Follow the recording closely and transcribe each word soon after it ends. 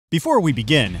Before we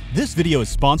begin, this video is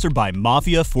sponsored by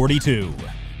Mafia 42.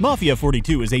 Mafia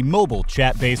 42 is a mobile,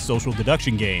 chat-based social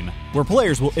deduction game where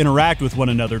players will interact with one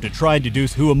another to try and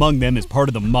deduce who among them is part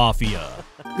of the Mafia.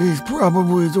 He's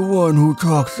probably the one who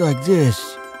talks like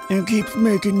this and keeps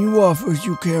making you offers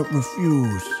you can't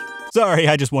refuse. Sorry,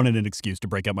 I just wanted an excuse to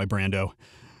break out my Brando.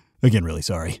 Again, really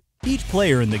sorry. Each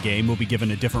player in the game will be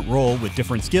given a different role with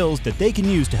different skills that they can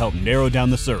use to help narrow down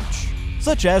the search,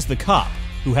 such as the cop,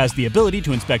 who has the ability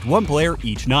to inspect one player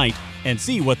each night and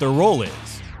see what their role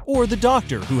is, or the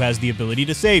doctor, who has the ability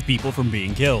to save people from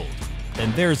being killed.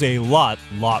 And there's a lot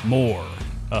more.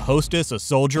 A hostess, a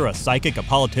soldier, a psychic, a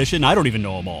politician, I don't even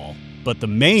know them all. But the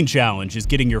main challenge is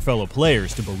getting your fellow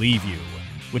players to believe you,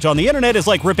 which on the internet is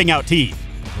like ripping out teeth,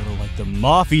 a little like the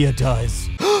Mafia does.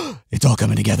 It's all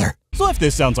coming together. So if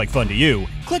this sounds like fun to you,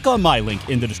 click on my link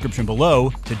in the description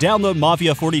below to download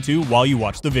Mafia 42 while you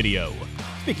watch the video.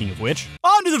 Speaking of which,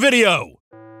 on to the video!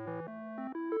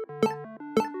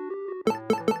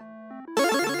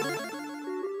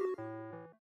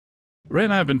 Ray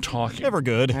and I have been talking. Never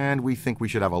good. And we think we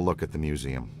should have a look at the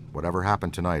museum. Whatever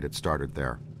happened tonight, it started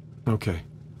there. Okay.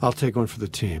 I'll take one for the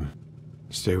team.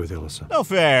 Stay with Ilsa. No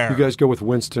fair. You guys go with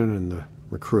Winston and the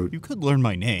recruit. You could learn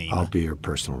my name. I'll be your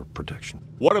personal protection.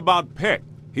 What about Peck?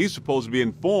 He's supposed to be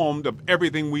informed of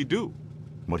everything we do.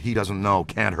 What he doesn't know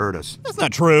can't hurt us. That's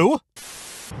not true.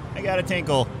 I got a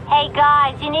tinkle. Hey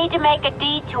guys, you need to make a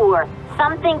detour.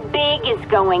 Something big is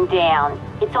going down.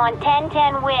 It's on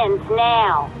 1010 Winds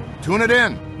now. Tune it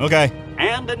in. Okay.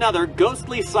 And another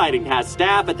ghostly sighting has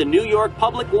staff at the New York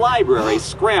Public Library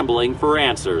scrambling for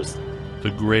answers.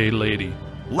 The Gray Lady.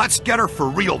 Let's get her for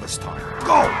real this time.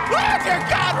 Go! Oh dear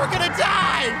God, we're gonna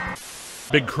die!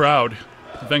 Big crowd.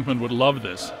 Venkman would love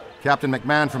this. Captain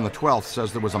McMahon from the 12th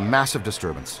says there was a massive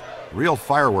disturbance. Real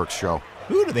fireworks show.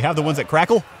 Ooh, do they have the ones that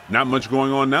crackle? Not much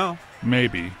going on now.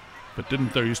 Maybe. But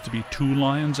didn't there used to be 2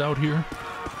 lions out here?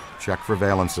 Check for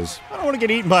valences. I don't want to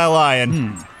get eaten by a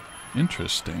lion.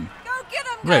 Interesting. Go get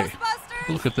him, Ray, Ghostbusters!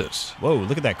 look at this. Whoa,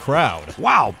 look at that crowd.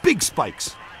 Wow, big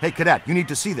spikes. Hey, Cadet, you need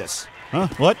to see this. Huh?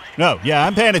 What? No, yeah,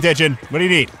 I'm paying attention. What do you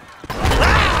need?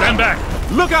 Stand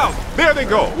back! Look out! There they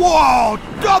go! Whoa!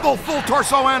 Double full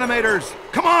torso animators!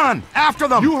 Come on, after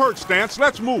them! You heard Stance,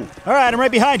 let's move. All right, I'm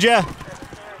right behind you.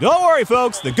 Don't worry,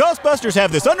 folks. The Ghostbusters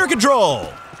have this under control.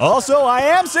 Also, I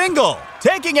am single.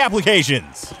 Taking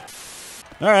applications.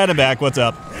 All right, I'm back. What's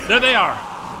up? There they are!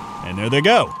 And there they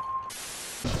go.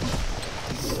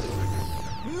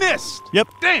 Missed! Yep.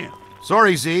 Damn!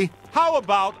 Sorry, Z. How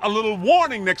about a little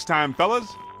warning next time,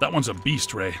 fellas? That one's a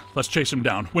beast, Ray. Let's chase him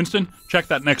down. Winston, check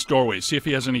that next doorway. See if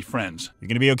he has any friends. You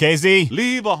gonna be okay, Z?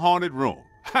 Leave a haunted room.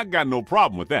 I got no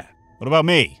problem with that. What about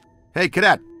me? Hey,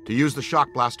 Cadet, to use the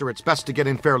shock blaster, it's best to get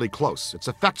in fairly close. Its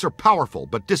effects are powerful,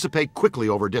 but dissipate quickly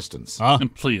over distance. Huh?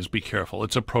 And please be careful.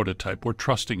 It's a prototype. We're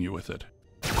trusting you with it.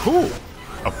 Cool.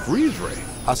 A freeze ray.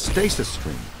 A stasis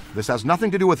stream. This has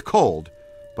nothing to do with cold,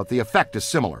 but the effect is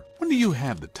similar. When do you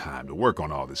have the time to work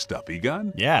on all this stuff,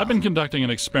 Egon? Yeah. I've been conducting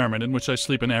an experiment in which I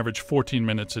sleep an average 14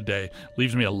 minutes a day.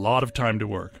 Leaves me a lot of time to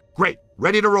work. Great,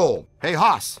 ready to roll. Hey,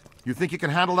 Haas, you think you can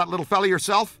handle that little fella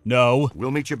yourself? No. We'll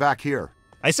meet you back here.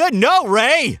 I said no,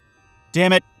 Ray!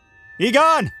 Damn it.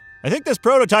 Egon, I think this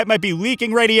prototype might be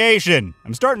leaking radiation.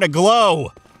 I'm starting to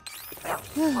glow.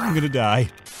 I'm gonna die.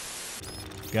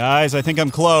 Guys, I think I'm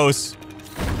close.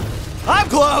 I'm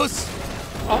close!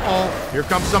 Uh-oh, here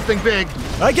comes something big.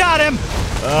 I got him!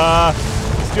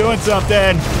 He's doing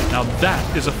something. Now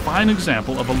that is a fine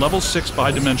example of a level 6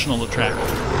 bidimensional attractor.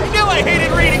 I knew I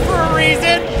hated reading for a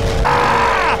reason!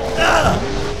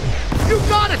 You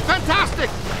got it, fantastic!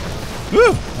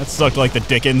 Whew, that sucked like the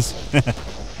Dickens.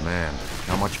 Man,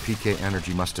 how much PK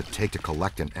energy must it take to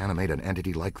collect and animate an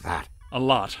entity like that? A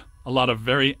lot. A lot of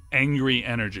very angry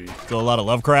energy. Still a lot of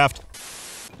Lovecraft.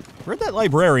 Where'd that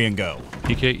librarian go?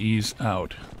 PKE's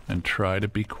out, and try to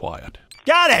be quiet.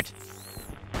 Got it!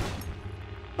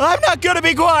 I'm not gonna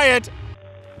be quiet!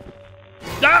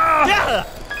 Ah! Yeah!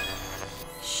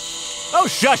 Oh,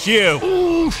 shush you!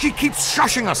 Ooh, she keeps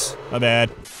shushing us! My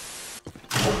bad.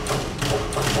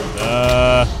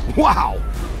 Wow!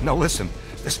 Now listen,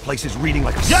 this place is reading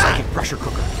like a psychic pressure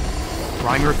cooker.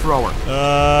 Prime your thrower.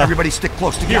 Everybody stick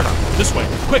close together. Here, this way,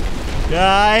 quick!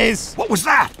 Guys! What was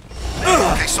that?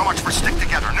 Okay, so much for stick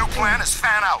together. New plan is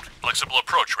fan out. Flexible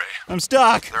approach, Ray. I'm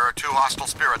stuck. There are 2 hostile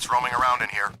spirits roaming around in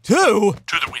here. 2?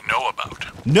 2 that we know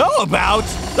about. Know about?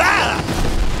 Ah!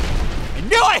 I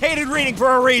knew I hated reading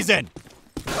for a reason!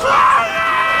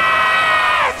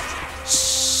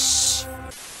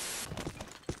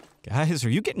 Guys, are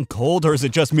you getting cold or is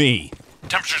it just me?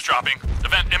 Temperature's dropping.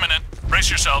 Event imminent. Brace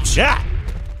yourselves. Yeah!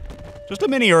 Just a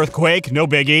mini earthquake, no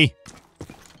biggie.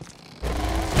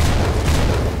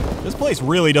 This place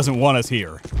really doesn't want us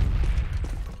here.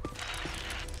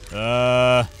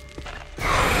 No!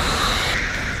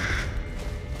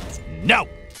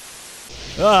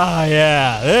 Ah,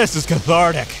 yeah, this is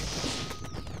cathartic.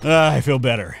 I feel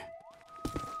better.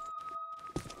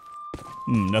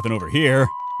 Nothing over here.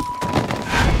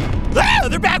 Ah,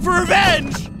 they're back for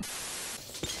revenge!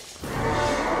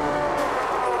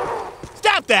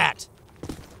 Stop that!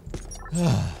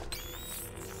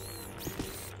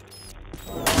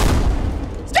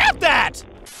 Stop that!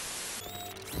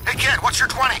 Hey kid, what's your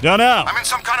 20? Don't know. I'm in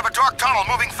some kind of a dark tunnel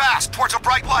moving fast towards a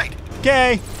bright light.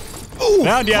 Okay. Ooh,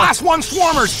 Found ya. Class 1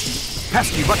 swarmers!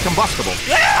 Pesky but combustible.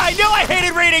 Ah, I knew I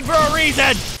hated reading for a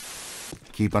reason!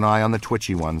 Keep an eye on the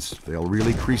twitchy ones. They'll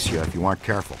really crease you if you aren't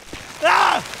careful.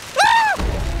 Ah! Ah!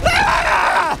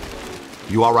 Ah!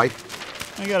 You all right?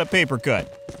 I got a paper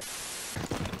cut.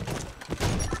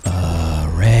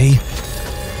 Ray?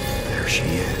 There she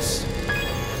is.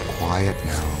 Quiet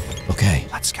now. Okay.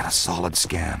 Let's get a solid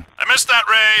scan. I missed that,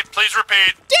 Ray. Please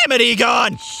repeat. Damn it,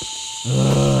 Egon!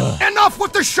 Enough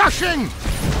with the shushing!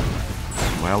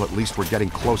 Well, at least we're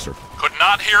getting closer. Could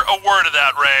not hear a word of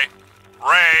that, Ray.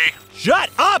 Ray.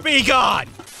 Shut up, Egon!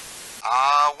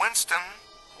 Winston,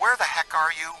 where the heck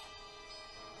are you?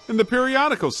 In the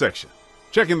periodical section,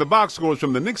 checking the box scores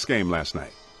from the Knicks game last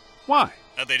night. Why?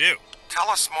 How'd they do? Tell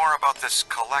us more about this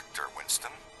collector,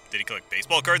 Winston. Did he collect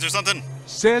baseball cards or something?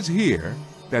 Says here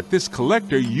that this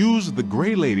collector used the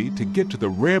Gray Lady to get to the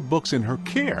rare books in her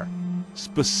care.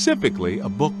 Specifically, a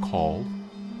book called,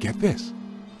 get this,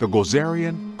 the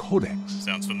Gozerian Codex.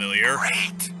 Sounds familiar.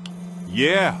 Great!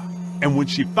 Yeah, and when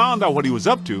she found out what he was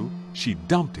up to, she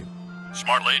dumped him.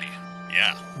 Smart lady.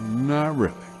 Yeah. Not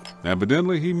really.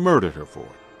 Evidently, he murdered her for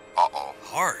it. Uh-oh.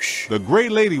 Harsh. The Gray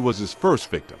Lady was his first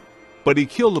victim, but he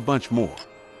killed a bunch more.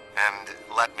 And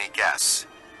let me guess,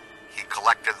 he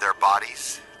collected their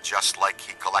bodies, just like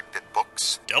he collected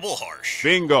books? Double harsh.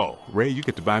 Bingo! Ray, you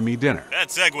get to buy me dinner. That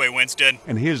segue, Winston.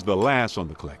 And here's the last on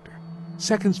the collector.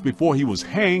 Seconds before he was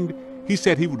hanged, he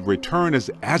said he would return as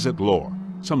Azathlor,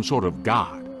 some sort of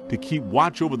god, to keep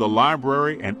watch over the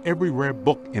library and every rare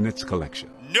book in its collection.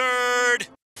 Nerd!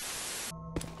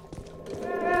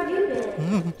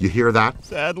 You hear that?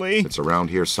 Sadly. It's around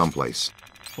here someplace.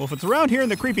 Well, if it's around here in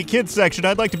the creepy kids section,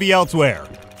 I'd like to be elsewhere.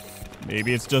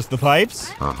 Maybe it's just the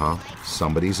pipes? Uh-huh.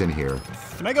 Somebody's in here.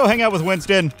 Can I go hang out with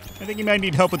Winston? I think he might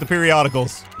need help with the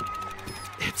periodicals.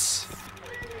 It's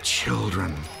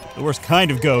children. The worst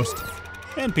kind of ghost.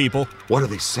 And people. What are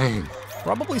they saying?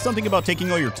 Probably something about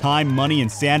taking all your time, money,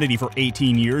 and sanity for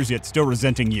 18 years, yet still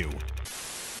resenting you.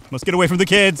 Let's get away from the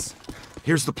kids.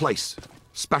 Here's the place.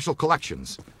 Special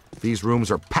collections. These rooms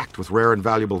are packed with rare and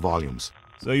valuable volumes.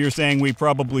 So you're saying we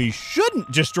probably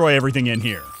shouldn't destroy everything in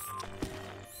here?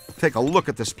 Take a look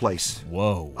at this place.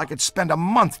 Whoa. I could spend a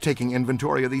month taking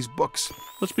inventory of these books.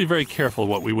 Let's be very careful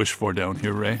what we wish for down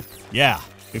here, Ray. Yeah,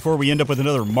 before we end up with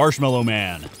another Marshmallow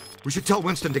Man. We should tell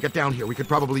Winston to get down here. We could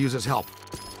probably use his help.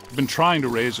 I've been trying to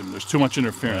raise him. There's too much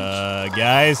interference.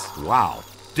 Guys? Wow.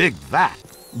 Dig that.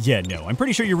 Yeah, no, I'm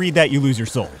pretty sure you read that, you lose your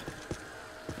soul.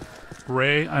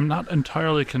 Ray, I'm not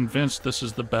entirely convinced this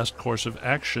is the best course of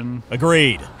action.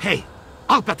 Agreed. Hey,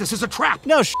 I'll bet this is a trap.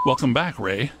 No Welcome back,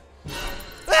 Ray.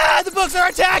 Ah, the books are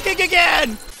attacking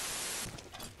again!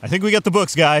 I think we got the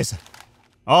books, guys.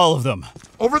 All of them.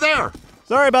 Over there.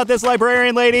 Sorry about this,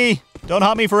 librarian lady. Don't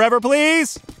haunt me forever,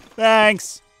 please.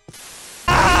 Thanks.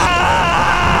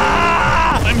 Ah!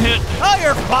 I'm hit. Oh,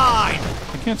 you're fine.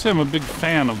 I can't say I'm a big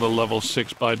fan of the level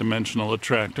 6 bidimensional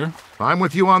attractor. I'm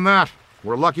with you on that.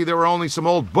 We're lucky there were only some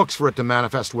old books for it to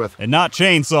manifest with. And not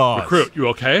chainsaws. Recruit, you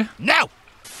okay? No!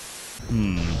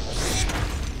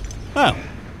 Oh,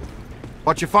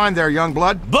 What you find there, young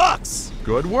blood? books!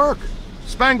 Good work.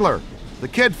 Spangler, the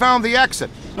kid found the exit.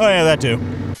 Oh yeah, that too.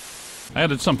 I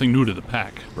added something new to the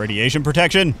pack. Radiation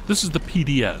protection. This is the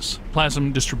PDS,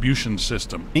 Plasm Distribution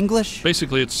System. English?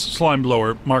 Basically, it's Slime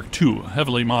Blower Mark II,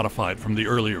 heavily modified from the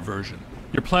earlier version.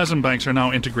 Your plasm banks are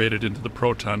now integrated into the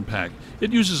proton pack.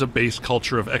 It uses a base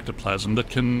culture of ectoplasm that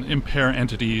can impair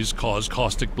entities, cause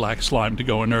caustic black slime to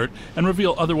go inert, and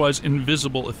reveal otherwise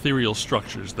invisible ethereal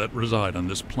structures that reside on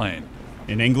this plane.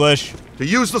 In English? To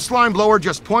use the slime blower,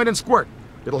 just point and squirt.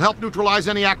 It'll help neutralize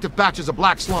any active batches of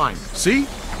black slime. See?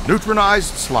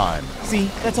 Neutralized slime. See,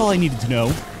 that's all I needed to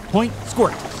know. Point,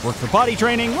 squirt. Works for potty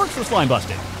training, works for slime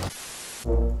busting.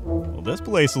 Well, this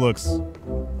place looks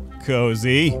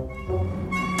cozy.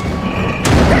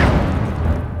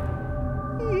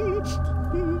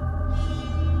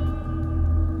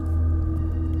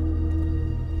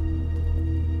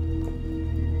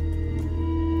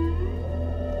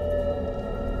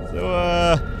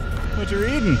 So, what you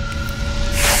reading?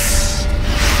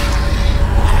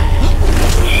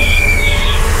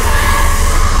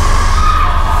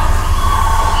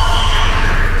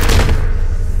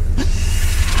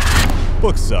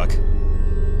 Books suck.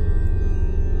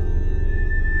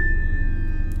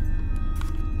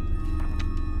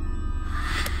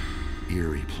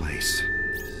 Eerie place.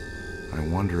 I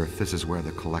wonder if this is where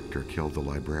the collector killed the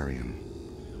librarian.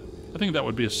 I think that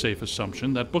would be a safe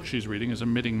assumption. That book she's reading is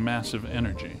emitting massive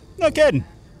energy. No kidding.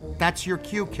 That's your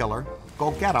cue, killer.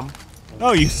 Go get him.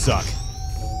 Oh, you suck.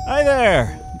 Hi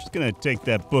there. I'm just gonna take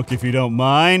that book if you don't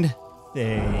mind.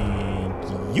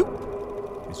 Thank you.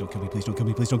 Please don't kill me, please don't kill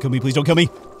me, please don't kill me, please don't kill me.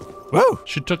 Whoa!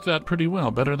 She took that pretty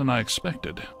well, better than I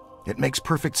expected. It makes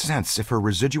perfect sense if her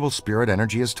residual spirit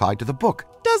energy is tied to the book.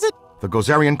 Does it? The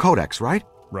Gozerian Codex, right?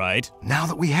 Right. Now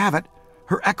that we have it,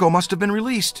 her echo must have been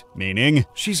released. Meaning?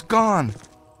 She's gone.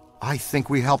 I think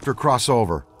we helped her cross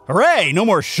over. Hooray! No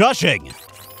more shushing!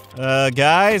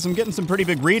 Guys, I'm getting some pretty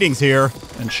big readings here.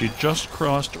 And she just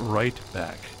crossed right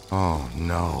back. Oh,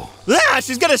 no. Ah!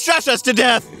 She's gonna shush us to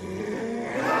death!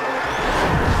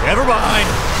 Never mind.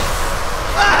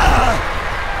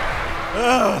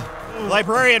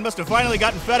 Librarian must have finally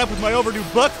gotten fed up with my overdue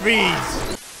book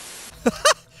fees.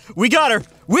 We got her!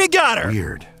 We got her!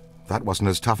 Weird. That wasn't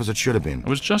as tough as it should have been. I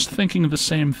was just thinking the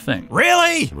same thing.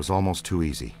 Really? It was almost too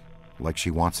easy. Like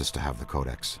she wants us to have the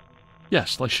Codex.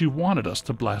 Yes, like she wanted us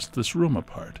to blast this room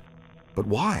apart. But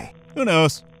why? Who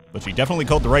knows? But she definitely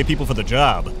called the right people for the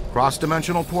job.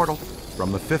 Cross-dimensional portal.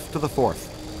 From the 5th to the 4th.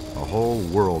 A whole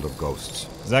world of ghosts.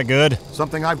 Is that good?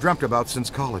 Something I've dreamt about since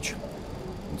college.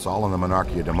 It's all in the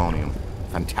Monarchia Demonium.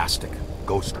 Fantastic.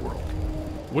 Ghost world.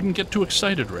 Wouldn't get too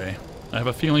excited, Ray. I have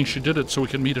a feeling she did it so we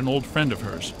can meet an old friend of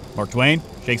hers. Mark Twain?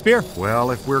 Shakespeare?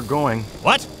 Well, if we're going...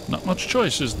 What? Not much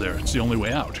choice, is there? It's the only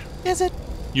way out. Is it?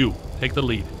 You, take the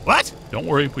lead. What? Don't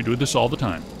worry, we do this all the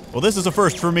time. Well, this is a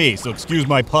first for me, so excuse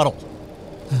my puddle.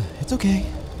 It's okay.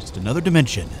 Just another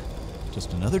dimension.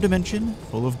 Just another dimension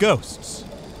full of ghosts.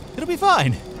 It'll be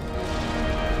fine.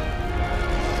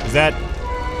 Is that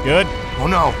good? Oh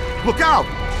no! Look out!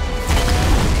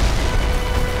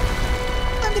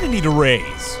 I'm gonna need a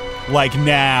raise. Like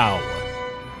now.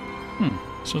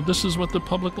 So this is what the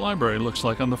public library looks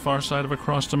like on the far side of a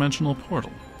cross-dimensional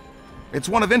portal. It's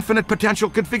one of infinite potential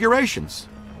configurations.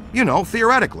 You know,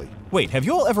 theoretically. Wait, have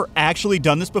you all ever actually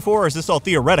done this before, or is this all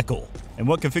theoretical? And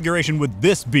what configuration would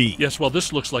this be? Yes, well,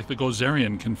 this looks like the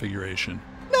Gozerian configuration.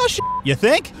 No you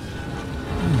think?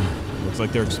 Looks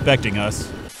like they're expecting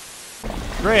us.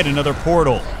 Great, another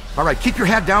portal. All right, keep your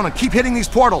head down and keep hitting these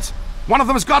portals. One of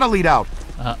them has got to lead out.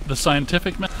 The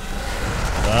scientific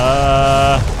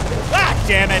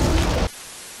damn it!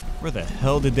 Where the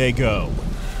hell did they go?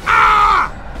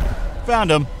 Ah! Found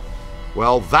them.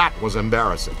 Well, that was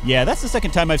embarrassing. Yeah, that's the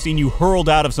second time I've seen you hurled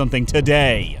out of something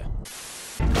today.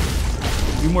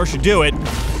 Two more should do it.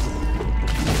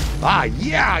 Ah,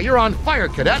 yeah, you're on fire,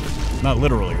 cadet. Not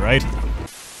literally, right?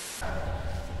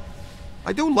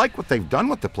 I do like what they've done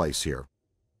with the place here.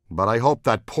 But I hope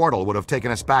that portal would have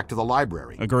taken us back to the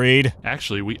library. Agreed.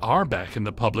 Actually, we are back in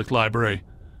the public library.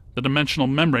 The dimensional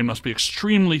membrane must be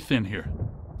extremely thin here.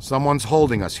 Someone's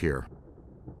holding us here.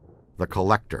 The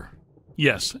collector.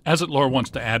 Yes, Azetlor wants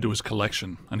to add to his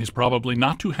collection, and he's probably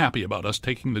not too happy about us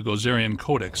taking the Gozerian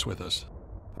Codex with us.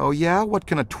 Oh yeah? What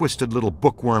can a twisted little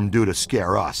bookworm do to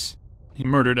scare us? He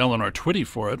murdered Eleanor Twitty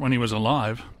for it when he was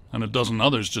alive, and a dozen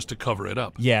others just to cover it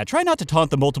up. Yeah, try not to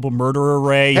taunt the multiple murderer,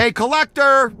 Ray. Hey,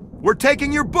 collector! We're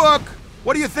taking your book!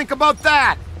 What do you think about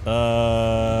that?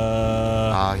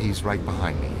 He's right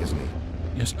behind me, isn't he?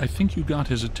 Yes, I think you got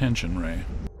his attention, Ray.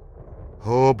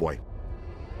 Oh boy.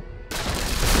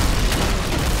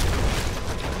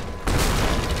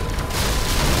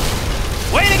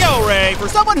 Way to go, Ray! For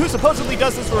someone who supposedly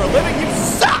does this for a living, you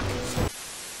suck!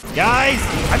 Guys,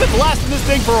 I've been blasting this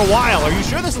thing for a while. Are you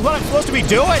sure this is what I'm supposed to be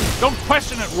doing? Don't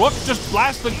question it, Rook. Just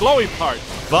blast the glowy part.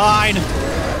 Fine.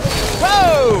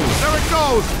 Whoa! There it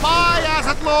goes! Bye,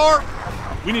 Azetlor!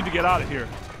 We need to get out of here.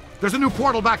 There's a new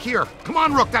portal back here. Come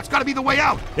on, Rook, that's gotta be the way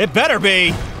out. It better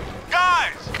be.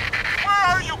 Guys! Where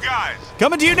are you guys?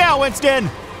 Coming to you now, Winston.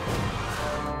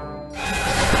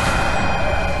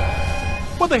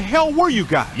 Where the hell were you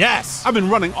guys? Yes. I've been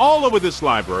running all over this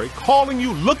library, calling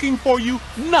you, looking for you,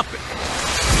 nothing.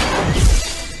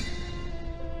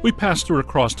 We passed through a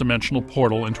cross-dimensional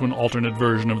portal into an alternate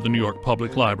version of the New York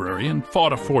Public Library and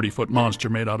fought a 40-foot monster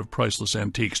made out of priceless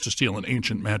antiques to steal an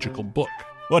ancient magical book.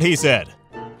 What he said.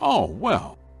 Oh,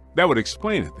 well, that would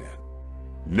explain it then.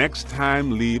 Next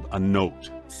time, leave a note.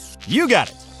 You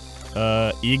got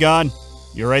it. Egon,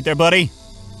 you right there, buddy?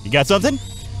 You got something?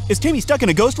 Is Timmy stuck in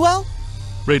a ghost well?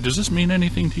 Ray, does this mean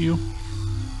anything to you?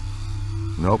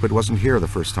 Nope, it wasn't here the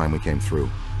first time we came through.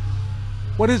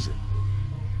 What is it?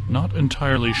 Not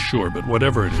entirely sure, but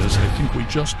whatever it is, I think we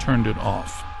just turned it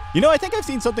off. You know, I think I've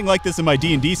seen something like this in my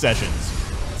D&D sessions.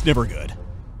 It's never good.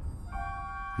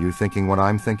 You thinking what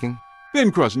I'm thinking? Thin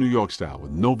crust New York style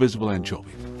with no visible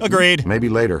anchovies. Agreed. Maybe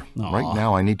later. Aw. Right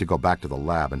now I need to go back to the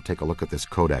lab and take a look at this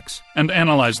codex. And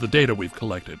analyze the data we've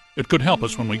collected. It could help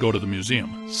us when we go to the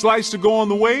museum. Slice to go on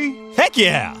the way? Heck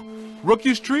yeah!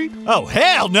 Rookie's treat? Oh,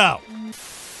 hell no!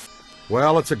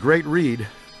 Well, it's a great read,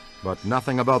 but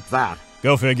nothing about that.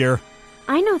 Go figure.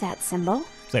 I know that symbol.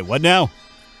 Say what now?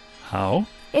 How?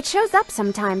 It shows up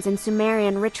sometimes in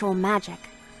Sumerian ritual magic.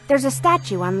 There's a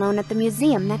statue on loan at the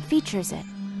museum that features it.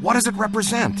 What does it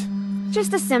represent?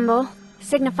 Just a symbol.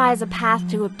 Signifies a path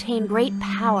to obtain great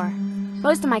power.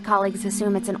 Most of my colleagues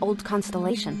assume it's an old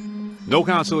constellation. No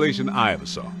constellation I ever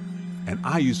saw. And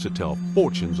I used to tell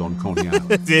fortunes on Coney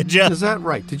Island. Did ya? Is that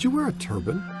right? Did you wear a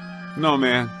turban? No,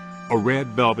 man. A red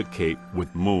velvet cape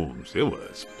with moons. It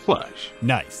was plush.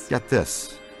 Nice. Get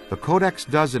this. The codex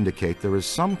does indicate there is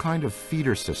some kind of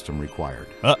feeder system required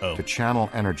Uh-oh. to channel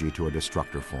energy to a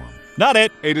destructor form. Not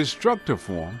it. A destructor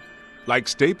form? Like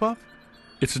Stay Puft?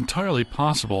 It's entirely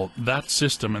possible that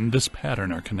system and this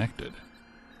pattern are connected.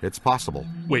 It's possible.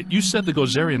 Wait, you said the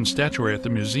Gozerian statuary at the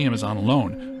museum is on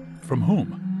loan. From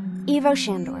whom? Ivo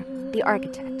Shandor, the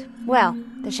architect. Well,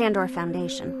 the Shandor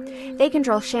Foundation. They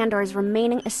control Shandor's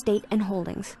remaining estate and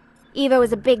holdings. Ivo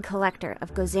is a big collector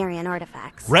of Gozerian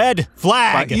artifacts. Red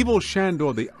flag! By Ivo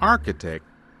Shandor the architect,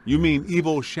 you mean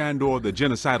Ivo Shandor the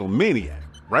genocidal maniac,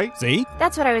 right? See?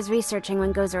 That's what I was researching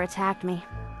when Gozer attacked me.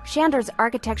 Shandor's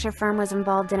architecture firm was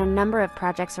involved in a number of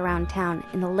projects around town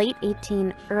in the late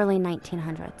early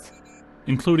 1900s.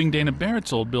 Including Dana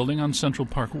Barrett's old building on Central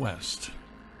Park West.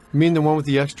 You mean the one with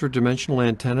the extra-dimensional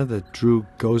antenna that drew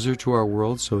Gozer to our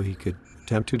world so he could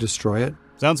attempt to destroy it?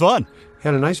 Sounds fun.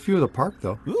 Had a nice view of the park,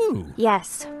 though. Ooh.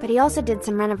 Yes, but he also did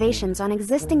some renovations on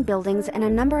existing buildings and a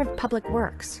number of public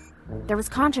works. There was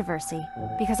controversy,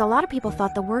 because a lot of people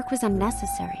thought the work was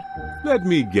unnecessary. Let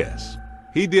me guess.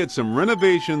 He did some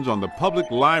renovations on the public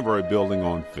library building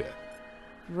on Fifth.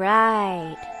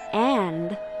 Right.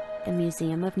 And the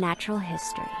Museum of Natural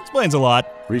History. Explains a lot.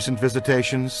 Recent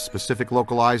visitations, specific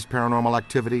localized paranormal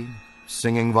activity,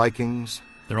 singing Vikings.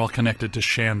 They're all connected to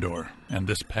Shandor and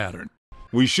this pattern.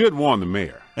 We should warn the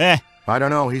mayor. I don't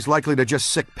know, he's likely to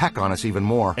just sick peck on us even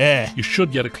more. You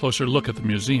should get a closer look at the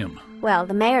museum. Well,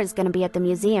 the mayor's going to be at the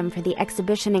museum for the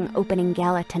exhibitioning opening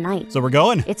gala tonight. So we're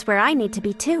going? It's where I need to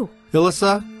be, too.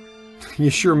 Ilissa, you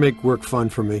sure make work fun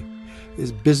for me.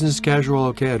 Is business casual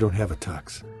okay? I don't have a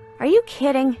tux. Are you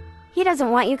kidding? He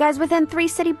doesn't want you guys within 3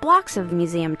 city blocks of the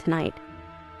museum tonight.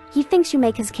 He thinks you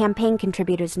make his campaign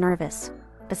contributors nervous.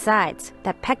 Besides,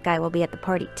 that Peck guy will be at the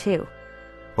party, too.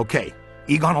 Okay,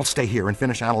 Egon will stay here and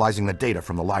finish analyzing the data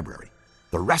from the library.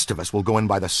 The rest of us will go in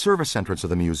by the service entrance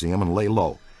of the museum and lay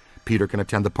low. Peter can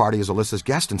attend the party as Alyssa's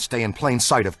guest and stay in plain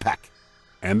sight of Peck.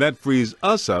 And that frees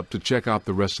us up to check out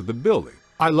the rest of the building.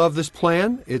 I love this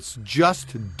plan. It's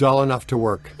just dull enough to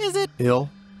work. Is it? Il,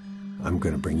 I'm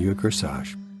going to bring you a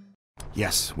corsage.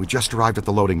 Yes, we just arrived at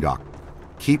the loading dock.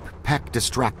 Keep Peck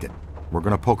distracted. We're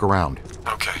gonna poke around.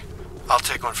 Okay, I'll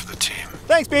take one for the team.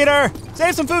 Thanks, Peter!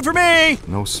 Save some food for me!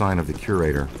 No sign of the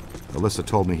curator. Alyssa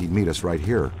told me he'd meet us right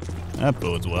here. That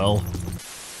bodes well.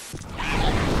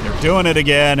 You're doing it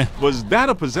again. Was that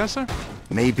a possessor?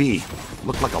 Maybe.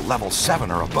 Looked like a level 7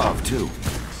 or above, too.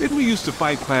 Didn't we used to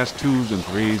fight class 2s and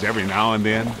 3s every now and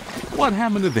then? What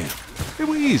happened to them? They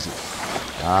were easy.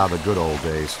 Ah, the good old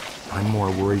days. I'm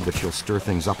more worried that she'll stir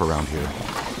things up around here.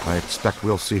 I expect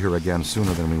we'll see her again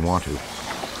sooner than we want to.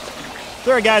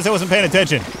 Sorry, guys, I wasn't paying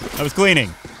attention. I was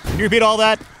cleaning. Can you repeat all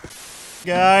that?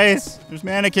 Guys, there's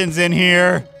mannequins in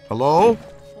here. Hello?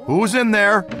 Who's in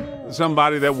there?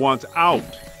 Somebody that wants out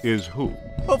is who?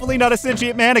 Hopefully not a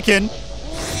sentient mannequin.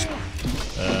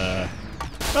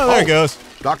 Oh, there it goes.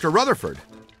 Dr. Rutherford.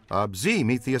 Z,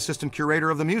 meet the assistant curator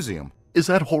of the museum. Is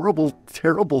that horrible,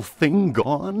 terrible thing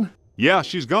gone? Yeah,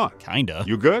 she's gone. Kinda.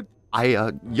 You good?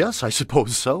 Yes, I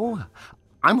suppose so.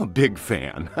 I'm a big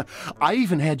fan. I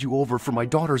even had you over for my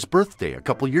daughter's birthday a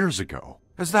couple years ago.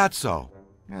 Is that so?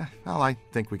 Well, I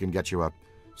think we can get you a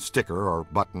sticker or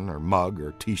button or mug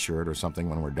or t-shirt or something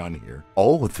when we're done here.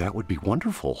 Oh, that would be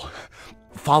wonderful.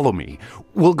 Follow me.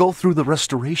 We'll go through the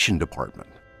restoration department.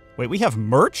 Wait, we have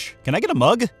merch? Can I get a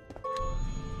mug?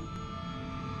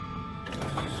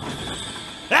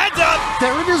 Hands up!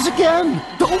 There it is again!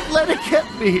 Don't let it get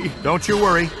me! Don't you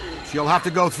worry. She'll have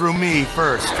to go through me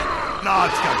first.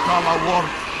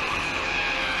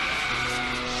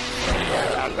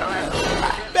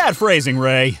 Bad phrasing,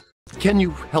 Ray. Can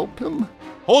you help him?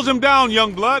 Hold him down,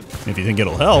 young blood. If you think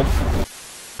it'll help.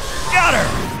 Got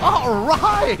her! All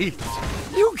right!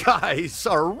 You guys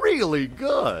are really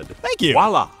good. Thank you.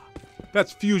 Voila!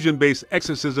 That's fusion-based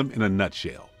exorcism in a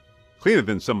nutshell. Cleaner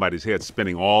than somebody's head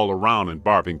spinning all around in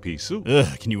barbing pea soup.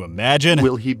 Ugh, can you imagine?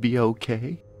 Will he be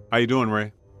okay? How you doing,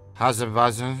 Ray? How's it,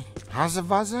 Buzzer?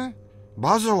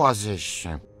 Buzzer was ish.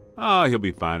 Ah, he'll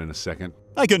be fine in a second.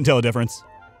 I couldn't tell a difference.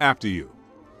 After you.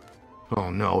 Oh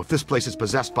no, if this place is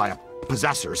possessed by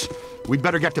possessors, we'd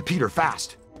better get to Peter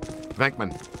fast.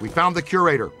 Venkman, we found the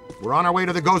curator. We're on our way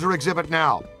to the Gozer exhibit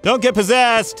now. Don't get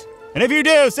possessed! And if you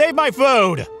do, save my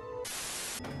food!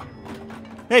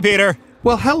 Hey, Peter.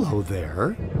 Well, hello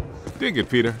there. Dig it,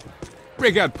 Peter.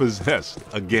 Ray got possessed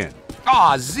again.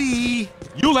 Aw, Z!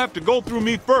 You'll have to go through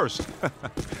me first.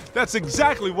 That's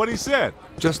exactly what he said.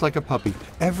 Just like a puppy.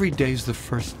 Every day's the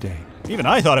first day. Even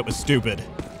I thought it was stupid.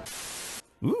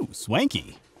 Ooh,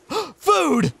 swanky.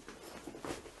 Food!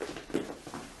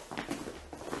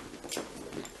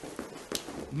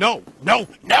 No, no,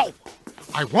 no!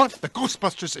 I want the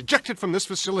Ghostbusters ejected from this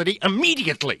facility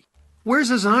immediately! Where's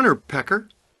his honor, Pecker?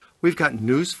 We've got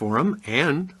news for him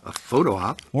and a photo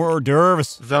op. More hors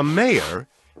d'oeuvres. The mayor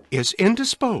is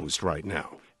indisposed right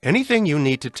now. Anything you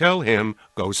need to tell him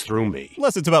goes through me.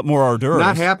 Unless it's about more hors d'oeuvres.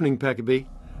 Not happening, Peckaby.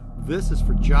 This is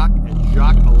for Jock and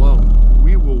Jock alone.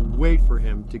 We will wait for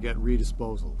him to get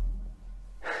redisposal.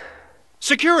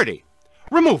 Security!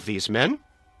 Remove these men.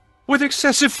 With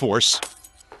excessive force.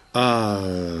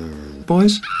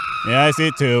 Boys? Yeah, I see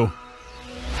it too.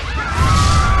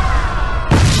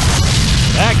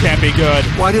 That can't be good.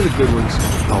 Why do the good ones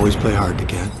always play hard to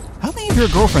get? How many of your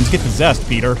girlfriends get possessed,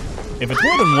 Peter? If it's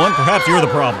more than one, perhaps you're the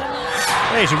problem.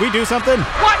 Hey, should we do something?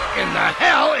 What in the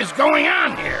hell is going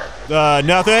on here?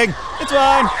 Nothing. It's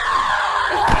fine.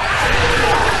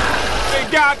 They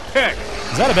got picked.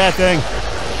 Is that a bad thing?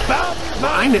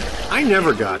 I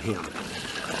never got him.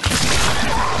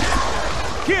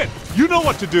 Kid, you know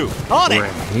what to do. On it.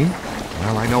 Ray?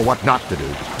 Well, I know what not to do.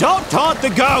 Don't taunt the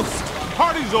ghost.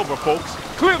 Party's over, folks.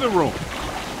 Clear the room.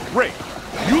 Ray,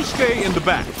 you stay in the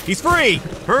back. He's free.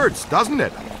 Hurts, doesn't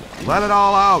it? Let it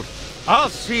all out. I'll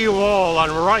see you all on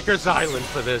Rikers Island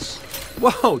for this.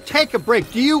 Whoa, take a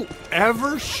break. Do you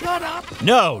ever shut up?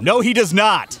 No, he does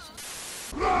not.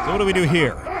 So what do we do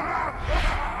here?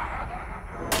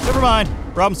 Never mind.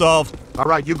 Problem solved. All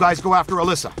right, you guys go after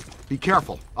Alyssa. Be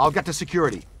careful. I'll get to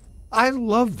security. I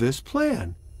love this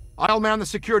plan. I'll man the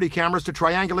security cameras to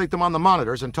triangulate them on the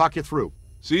monitors and talk you through.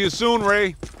 See you soon,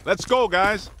 Ray. Let's go,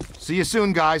 guys. See you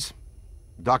soon, guys.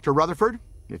 Dr. Rutherford,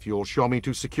 if you'll show me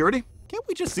to security. Can't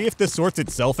we just see if this sorts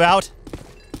itself out?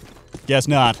 Guess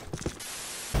not.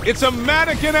 It's a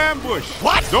mannequin ambush.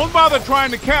 What? Don't bother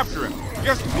trying to capture him.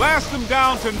 Just blast him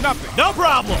down to nothing. No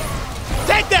problem.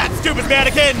 Take that, stupid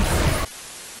mannequin!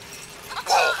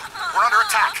 Whoa, we're under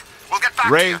attack. We'll get back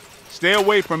Ray, to you. stay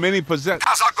away from any possess...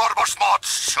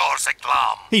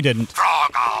 He didn't.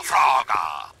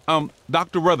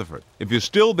 Dr. Rutherford, if you're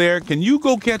still there, can you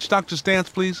go catch Dr.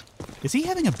 Stantz, please? Is he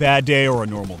having a bad day or a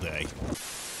normal day?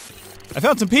 I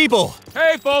found some people.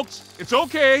 Hey, folks, it's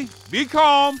okay. Be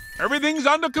calm. Everything's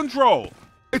under control.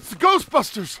 It's the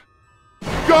Ghostbusters!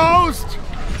 Ghost!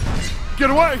 Get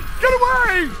away! Get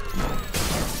away!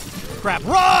 Crap,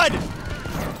 run!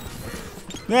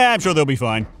 Yeah, I'm sure they'll be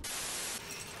fine.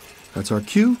 That's our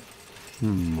cue.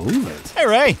 Move it. Hey,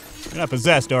 Ray. You're not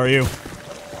possessed, are you?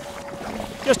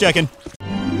 Just checking.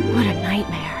 What a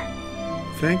nightmare.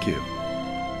 Thank you.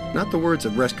 Not the words a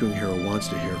rescuing hero wants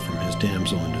to hear from his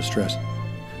damsel in distress.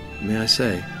 May I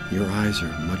say, your eyes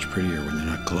are much prettier when they're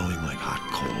not glowing like hot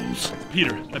coals.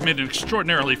 Peter, I've made an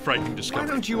extraordinarily frightening discovery.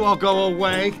 Why don't you all go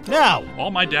away? Now! All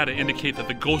my data indicate that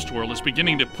the ghost world is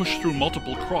beginning to push through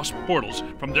multiple cross portals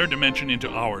from their dimension into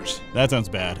ours. That sounds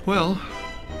bad. Well,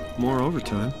 more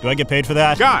overtime. Do I get paid for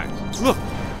that? Guys, look.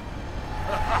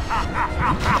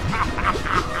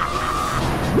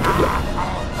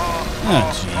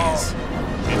 Oh, jeez.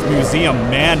 It's museum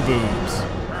man boobs.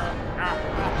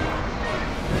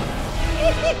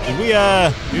 Did we,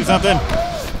 do something?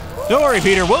 Don't worry,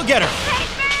 Peter, we'll get her.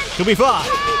 She'll be fine.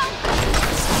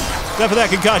 Except for that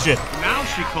concussion. Now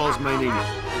she calls my name.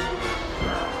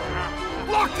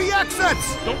 Block the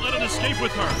exits! Don't let it escape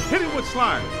with her. Hit him with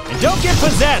slime. And don't get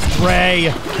possessed,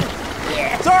 Ray.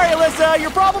 Sorry, Alyssa,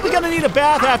 you're probably gonna need a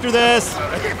bath after this.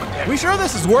 We sure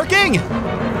this is working?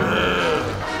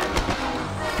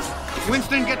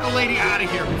 Winston, get the lady out of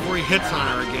here before he hits on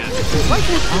her again. Why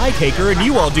can't I take her and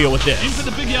you all deal with this? Aim for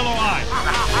the big yellow eye.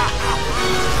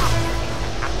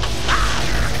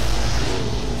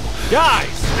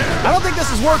 Guys, I don't think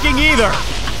this is working either.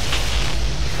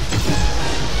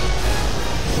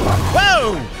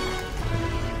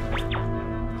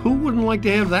 wouldn't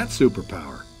like to have that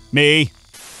superpower? Me.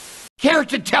 Care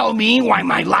to tell me why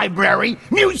my library,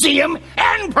 museum,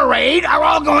 and parade are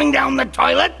all going down the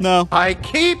toilet? No. I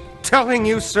keep telling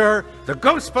you, sir, the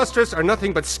Ghostbusters are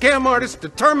nothing but scam artists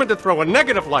determined to throw a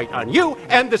negative light on you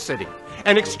and the city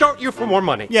and extort you for more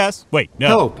money. Yes. Wait, no.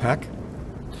 Hello, Peck.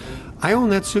 I own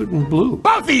that suit in blue.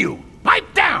 Both of you,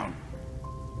 pipe down!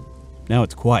 Now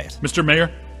it's quiet. Mr.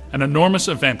 Mayor, an enormous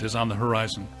event is on the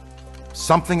horizon.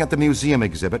 Something at the museum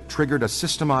exhibit triggered a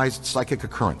systemized psychic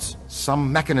occurrence. Some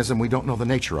mechanism we don't know the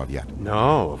nature of yet.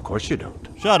 No, of course you don't.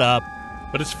 Shut up.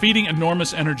 But it's feeding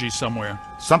enormous energy somewhere.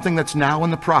 Something that's now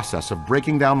in the process of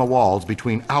breaking down the walls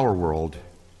between our world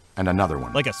and another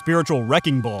one. Like a spiritual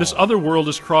wrecking ball. This other world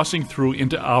is crossing through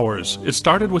into ours. It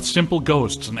started with simple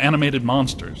ghosts and animated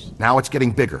monsters. Now it's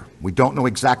getting bigger. We don't know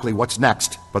exactly what's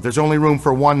next, but there's only room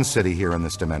for one city here in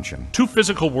this dimension. Two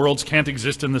physical worlds can't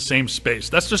exist in the same space.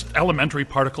 That's just elementary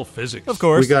particle physics. Of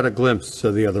course. We got a glimpse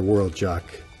of the other world, Jock.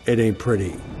 It ain't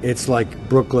pretty. It's like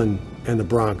Brooklyn and the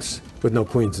Bronx with no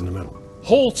Queens in the middle.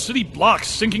 Whole city blocks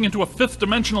sinking into a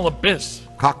fifth-dimensional abyss.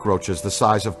 Cockroaches the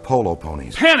size of polo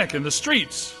ponies. Panic in the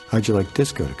streets. How'd you like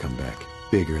disco to come back?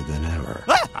 Bigger than ever.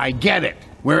 I get it.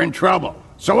 We're in trouble.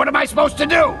 So what am I supposed to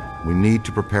do? We need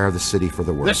to prepare the city for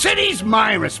the The worst. city's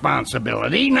my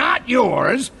responsibility, not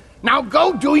yours. Now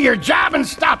go do your job and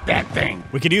stop that thing.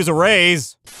 We could use a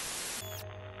raise.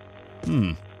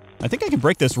 I think I can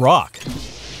break this rock.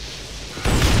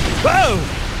 Whoa!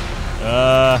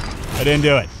 I didn't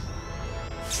do it.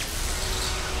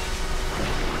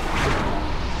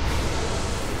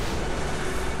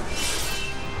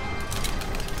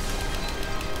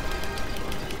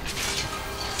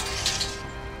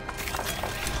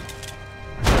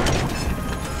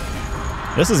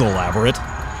 This is elaborate.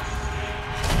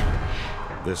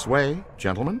 This way,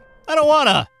 gentlemen. I don't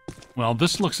wanna. Well,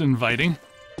 this looks inviting.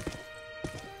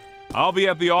 I'll be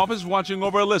at the office watching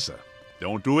over Alyssa.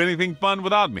 Don't do anything fun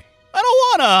without me. I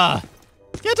don't wanna.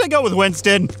 Can't I go with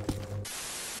Winston?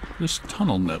 This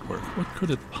tunnel network, what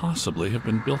could it possibly have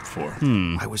been built for?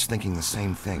 I was thinking the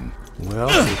same thing. Well,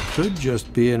 it could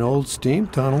just be an old steam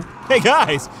tunnel. Hey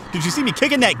guys, did you see me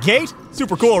kicking that gate?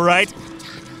 Super cool, right?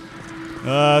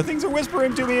 Things are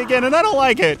whispering to me again and I don't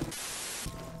like it.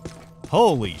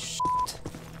 Holy shit.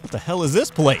 What the hell is this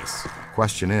place?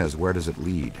 Question is, where does it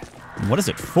lead? And what is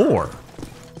it for?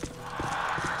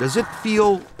 Does it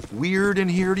feel weird in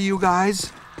here to you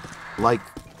guys? Like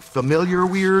familiar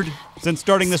weird? Since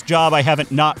starting this job, I haven't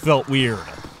not felt weird.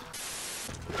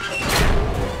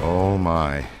 Oh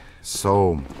my.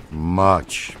 So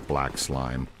much black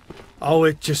slime. Oh,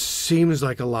 it just seems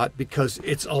like a lot because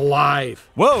it's alive.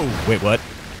 Whoa, wait, what?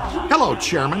 Hello,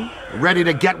 Chairman. Ready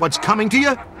to get what's coming to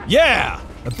you? Yeah,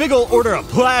 a big ol' order of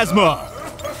plasma.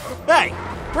 Hey,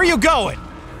 where you going?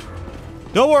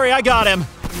 Don't worry, I got him.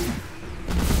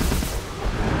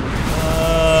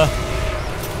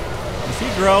 Is he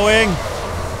growing?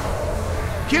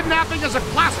 Kidnapping is a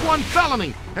Class 1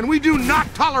 felony, and we do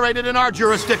not tolerate it in our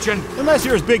jurisdiction. Unless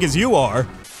you're as big as you are.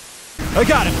 I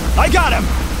got him! I got him!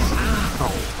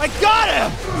 I got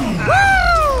him!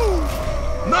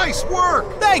 Woo! Nice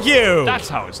work! Thank you! That's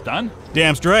how it's done.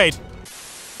 Damn straight.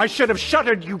 I should have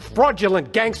shuttered you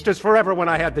fraudulent gangsters forever when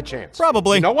I had the chance.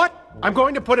 Probably. You know what? I'm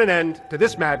going to put an end to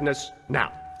this madness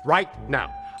now. Right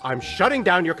now. I'm shutting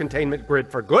down your containment grid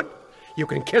for good. You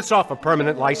can kiss off a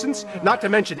permanent license, not to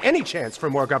mention any chance for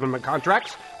more government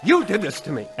contracts. You did this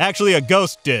to me. Actually, a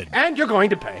ghost did. And you're going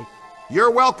to pay. You're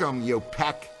welcome, you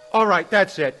peck. All right,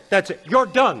 that's it. That's it. You're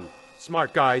done,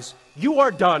 smart guys. You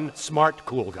are done, smart,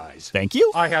 cool guys. Thank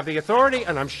you. I have the authority,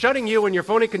 and I'm shutting you and your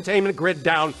phony containment grid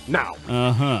down now.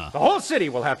 Uh-huh. The whole city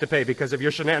will have to pay because of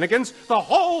your shenanigans. The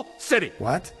whole city.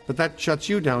 What? But that shuts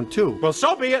you down, too. Well,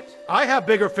 so be it. I have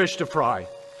bigger fish to fry.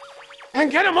 And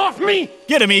get him off me!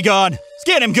 Get him, Egon!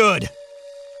 Skin him good!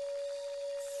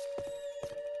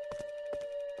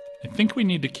 I think we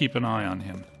need to keep an eye on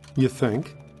him. You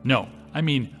think? No, I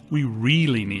mean, we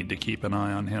really need to keep an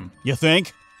eye on him. You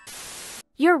think?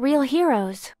 You're real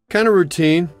heroes. Kind of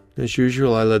routine. As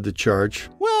usual, I led the charge.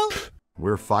 Well,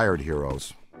 We're fired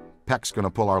heroes. Peck's gonna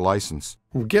pull our license.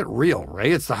 Well, get real,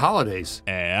 Ray. It's the holidays.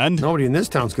 and? Nobody in this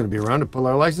town's going to be around to pull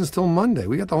our license till Monday.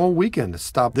 We got the whole weekend to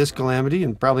stop this calamity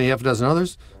and probably half a dozen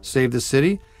others, save the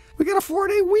city. We got a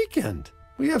 4-day weekend.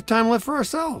 We have time left for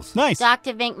ourselves. Nice.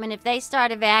 Dr. Vinkman, if they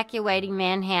start evacuating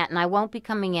Manhattan, I won't be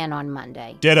coming in on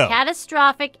Monday. Ditto.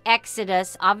 Catastrophic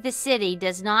exodus of the city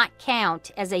does not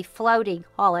count as a floating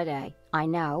holiday. I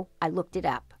know. I looked it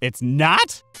up. It's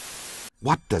not?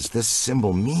 What does this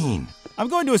symbol mean? I'm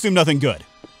going to assume nothing good.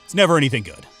 It's never anything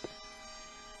good.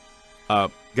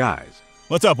 Guys.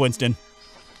 What's up, Winston?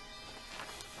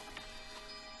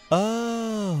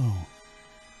 Oh.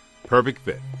 Perfect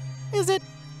fit. Is it?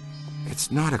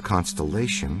 It's not a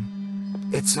constellation.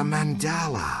 It's a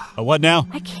mandala. A what now?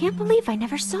 I can't believe I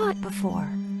never saw it before.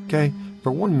 Okay,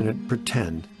 for 1 minute,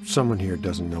 pretend someone here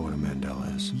doesn't know what a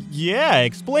mandala is. Yeah,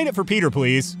 explain it for Peter,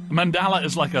 please. A mandala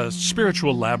is like a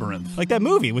spiritual labyrinth. Like that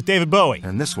movie with David Bowie.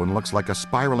 And this one looks like a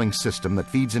spiraling system that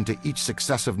feeds into each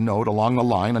successive node along the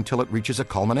line until it reaches a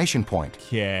culmination point.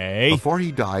 Okay. Before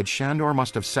he died, Shandor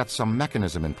must have set some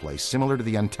mechanism in place, similar to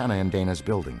the antenna in Dana's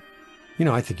building. You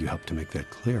know, I think you helped to make that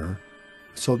clearer.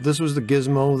 So this was the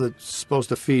gizmo that's supposed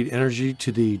to feed energy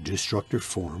to the destructive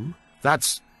form?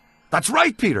 That's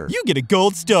right, Peter! You get a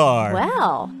gold star!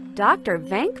 Well, Dr.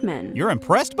 Venkman. You're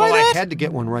impressed by that? Well, I had to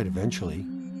get one right eventually,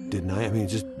 didn't I? I mean,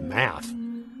 just math.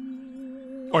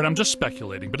 All right, I'm just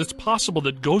speculating, but it's possible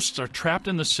that ghosts are trapped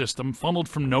in the system, funneled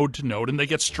from node to node, and they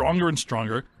get stronger and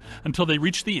stronger until they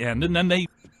reach the end, and then they...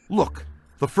 Look,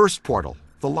 the first portal,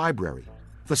 the library.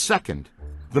 The second,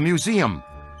 the museum.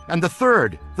 And the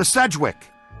third, the Sedgwick.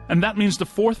 And that means the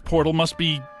fourth portal must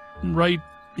be right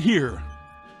here.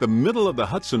 The middle of the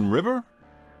Hudson River?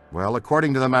 Well,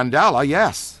 according to the mandala,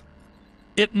 yes.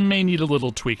 It may need a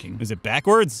little tweaking. Is it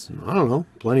backwards? I don't know.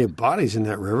 Plenty of bodies in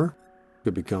that river.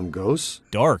 Could become ghosts.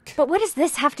 Dark. But what does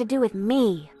this have to do with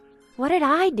me? What did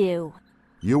I do?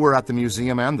 You were at the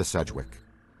museum and the Sedgwick.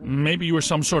 Maybe you were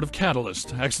some sort of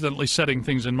catalyst, accidentally setting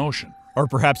things in motion. Or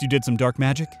perhaps you did some dark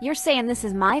magic? You're saying this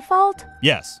is my fault?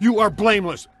 Yes. You are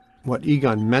blameless. What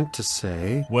Egon meant to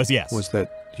say was yes. Was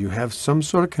that you have some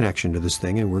sort of connection to this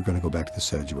thing, and we're going to go back to the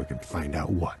Sedgwick and find out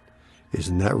what.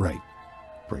 Isn't that right,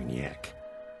 Brainiac?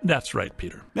 That's right,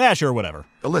 Peter. Yeah, sure, whatever.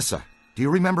 Alyssa, do you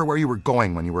remember where you were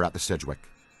going when you were at the Sedgwick?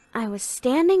 I was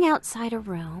standing outside a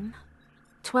room,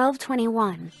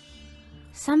 1221.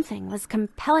 Something was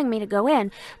compelling me to go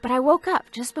in, but I woke up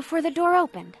just before the door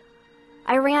opened.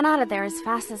 I ran out of there as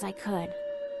fast as I could.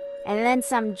 And then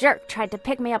some jerk tried to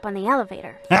pick me up on the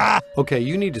elevator. Okay,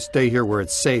 you need to stay here where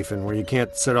it's safe and where you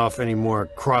can't set off any more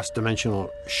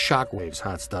cross-dimensional shockwaves,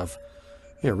 hot stuff.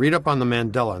 Here, read up on the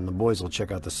mandala and the boys will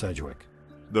check out the Sedgwick.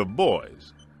 The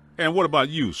boys? And what about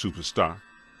you, superstar?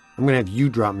 I'm going to have you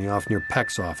drop me off near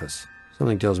Peck's office.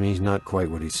 Something tells me he's not quite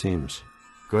what he seems.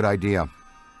 Good idea.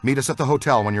 Meet us at the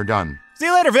hotel when you're done. See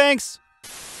you later, Vinks!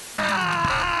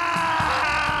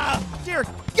 Dear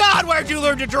God, where'd you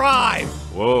learn to drive?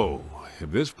 Whoa.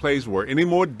 If this place were any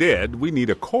more dead, we need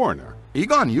a coroner.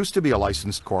 Egon used to be a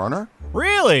licensed coroner.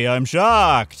 Really? I'm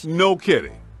shocked. No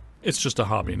kidding. It's just a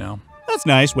hobby now. That's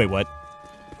nice. Wait, what?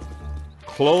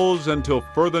 Closed until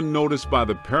further notice by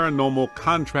the Paranormal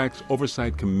Contracts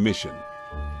Oversight Commission.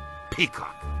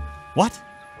 Peacock. What?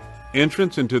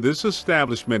 Entrance into this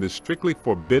establishment is strictly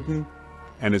forbidden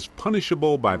and is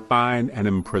punishable by fine and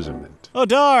imprisonment. Oh,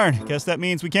 darn. Guess that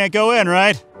means we can't go in,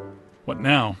 right? What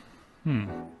now?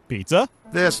 Pizza?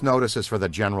 This notice is for the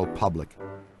general public.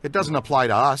 It doesn't apply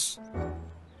to us.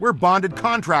 We're bonded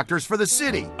contractors for the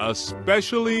city.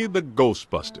 Especially the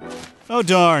Ghostbusters. Oh,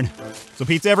 darn. So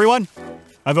pizza, everyone?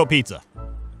 I vote pizza.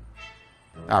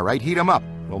 All right, heat 'em up.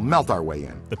 We'll melt our way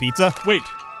in. The pizza? Wait.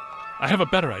 I have a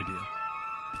better idea.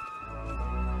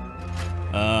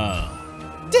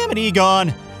 Damn it,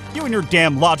 Egon. You and your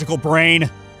damn logical brain.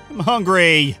 I'm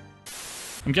hungry.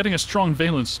 I'm getting a strong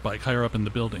valence spike higher up in the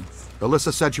building.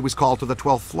 Alyssa said she was called to the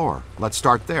 12th floor. Let's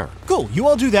start there. Cool, you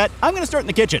all do that. I'm gonna start in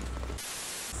the kitchen.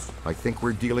 I think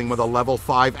we're dealing with a level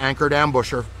 5 anchored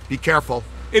ambusher. Be careful.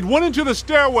 It went into the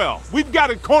stairwell. We've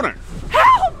got it cornered.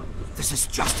 Help! This is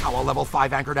just how a level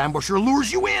 5 anchored ambusher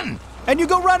lures you in. And you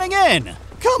go running in.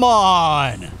 Come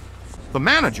on. The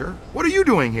manager? What are you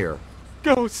doing here?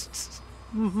 Ghosts.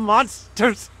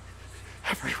 Monsters.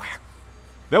 Everywhere.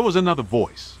 There was another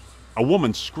voice. A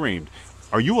woman screamed.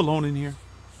 Are you alone in here?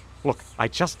 Look, I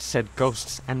just said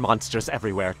ghosts and monsters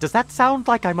everywhere. Does that sound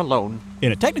like I'm alone?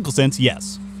 In a technical sense,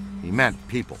 yes. He meant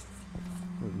people.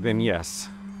 Then yes.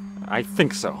 I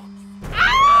think so.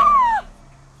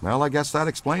 Well, I guess that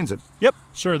explains it. Yep.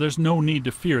 Sir, there's no need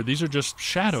to fear. These are just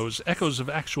shadows, echoes of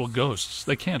actual ghosts.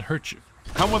 They can't hurt you.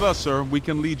 Come with us, sir. We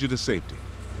can lead you to safety.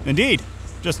 Indeed.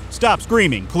 Just stop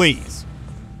screaming, please.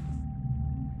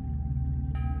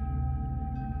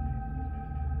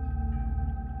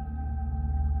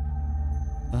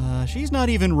 She's not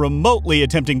even remotely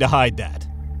attempting to hide that.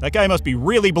 That guy must be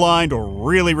really blind or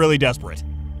really, really desperate.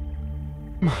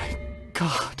 My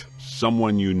God.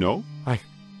 Someone you know? I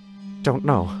don't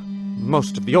know.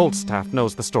 Most of the old staff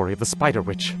knows the story of the Spider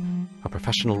Witch, a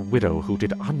professional widow who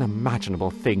did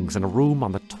unimaginable things in a room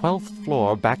on the 12th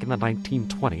floor back in the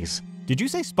 1920s. Did you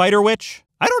say Spider Witch?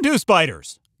 I don't do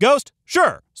spiders. Ghost?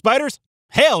 Sure. Spiders?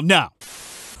 Hell no.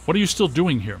 What are you still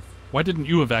doing here? Why didn't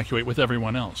you evacuate with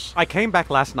everyone else? I came back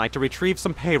last night to retrieve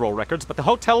some payroll records, but the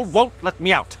hotel won't let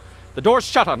me out. The door's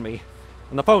shut on me,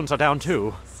 and the phones are down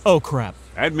too. Oh, crap.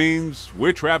 That means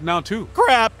we're trapped now, too.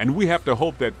 Crap! And we have to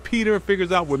hope that Peter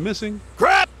figures out we're missing.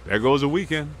 Crap! There goes a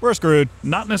weekend. We're screwed.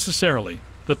 Not necessarily.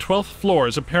 The 12th floor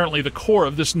is apparently the core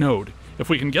of this node. If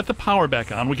we can get the power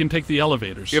back on, we can take the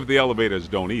elevators. If the elevators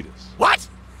don't eat us. What?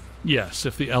 Yes,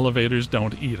 if the elevators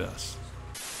don't eat us.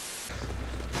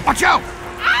 Watch out!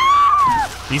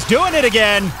 He's doing it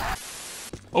again!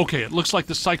 Okay, it looks like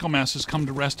the psychomass has come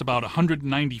to rest about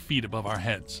 190 feet above our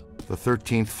heads. The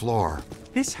 13th floor.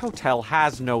 This hotel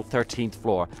has no 13th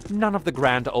floor. None of the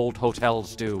grand old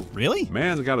hotels do. Really?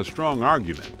 Man's got a strong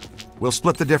argument. We'll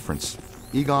split the difference.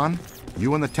 Egon,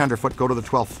 you and the Tenderfoot go to the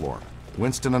 12th floor.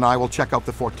 Winston and I will check out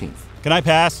the 14th. Can I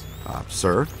pass?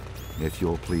 Sir, if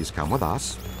you'll please come with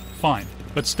us. Fine,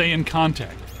 but stay in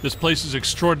contact. This place is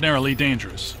extraordinarily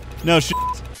dangerous. No shit.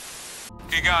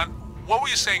 Egon, what were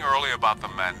you saying earlier about the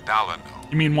mandala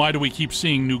node? You mean, why do we keep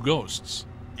seeing new ghosts?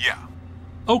 Yeah.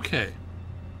 Okay.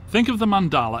 Think of the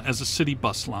mandala as a city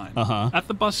bus line. At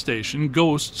the bus station,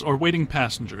 ghosts or waiting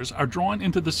passengers are drawn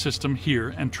into the system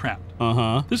here and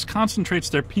trapped. This concentrates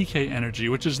their PK energy,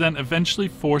 which is then eventually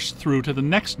forced through to the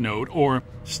next node or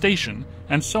station,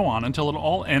 and so on until it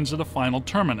all ends at a final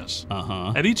terminus.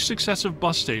 At each successive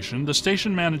bus station, the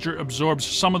station manager absorbs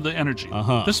some of the energy.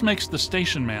 This makes the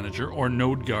station manager or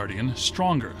node guardian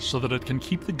stronger so that it can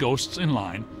keep the ghosts in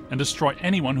line and destroy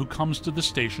anyone who comes to the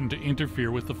station to interfere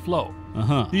with the flow.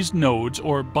 These nodes,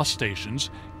 or bus stations,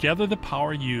 gather the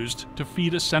power used to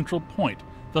feed a central point,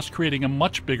 thus creating a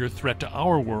much bigger threat to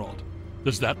our world.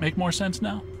 Does that make more sense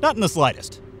now? Not in the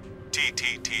slightest.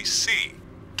 TTTC,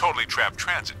 Totally Trapped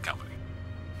Transit Company.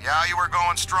 Yeah, you were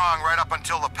going strong right up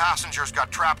until the passengers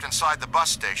got trapped inside the bus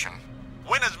station.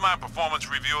 When is my performance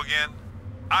review again?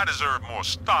 I deserve more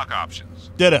stock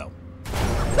options. Ditto.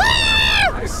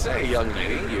 I say, young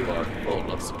lady, you are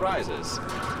full of surprises.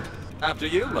 After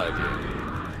you, my dear.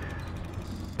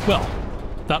 Well,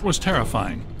 that was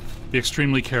terrifying. Be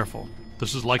extremely careful.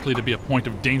 This is likely to be a point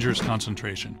of dangerous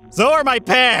concentration. So are my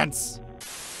pants!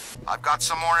 I've got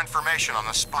some more information on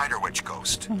the Spider Witch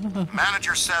ghost.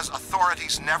 Manager says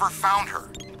authorities never found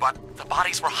her, but The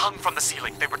bodies were hung from the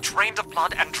ceiling. They were drained of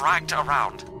blood and dragged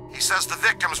around. he says the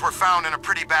victims were found in a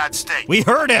pretty bad state. We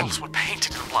heard him! Walls were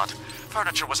painted in blood.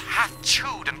 Furniture was half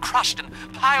chewed and crushed and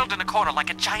piled in a corner like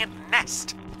a giant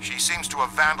nest. She seems to have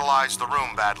vandalized the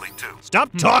room badly, too. Stop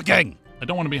talking! I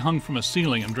don't want to be hung from a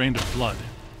ceiling and drained of blood.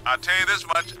 I'll tell you this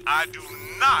much, I do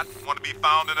not want to be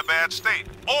found in a bad state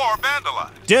or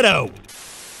vandalized. Ditto!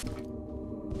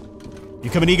 You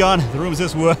coming, Egon? The room's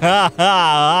this way.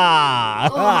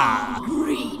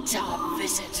 Greet our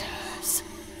visitors.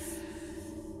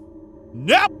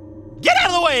 Nope! Get out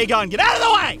of the way, Egon! Get out of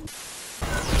the way!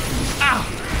 Ow!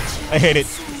 I hate it.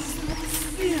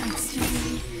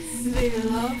 They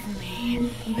love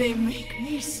me. They make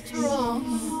me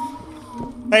strong.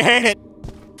 I hate it!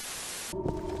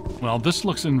 Well, this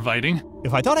looks inviting.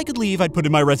 If I thought I could leave, I'd put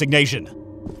in my resignation.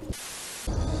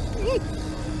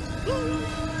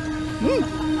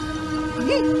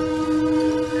 This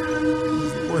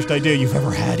is the worst idea you've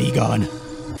ever had, Egon.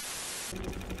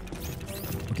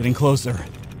 We're getting closer.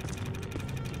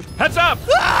 Heads up!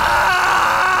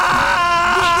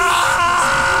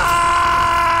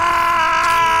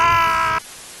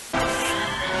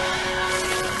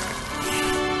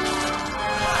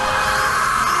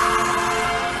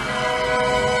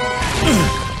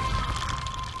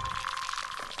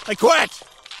 I quit!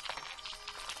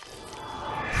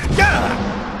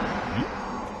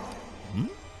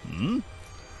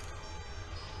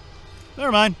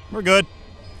 Never mind, we're good.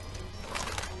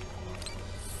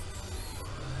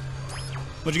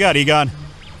 What you got, Egon?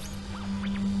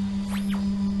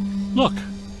 Look,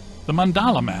 the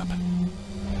mandala map.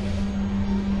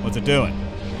 What's it doing?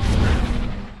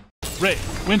 Ray,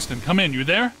 Winston, come in. You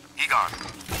there? Egon,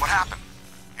 what happened?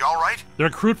 You all right? The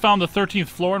recruit found the 13th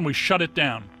floor and we shut it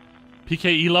down.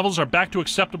 PKE levels are back to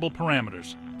acceptable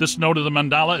parameters. This node of the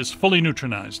mandala is fully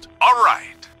neutronized. All right.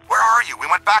 Where are you? We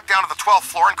went back down to the 12th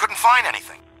floor and couldn't find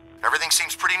anything. Everything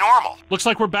seems pretty normal. Looks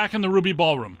like we're back in the Ruby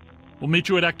Ballroom. We'll meet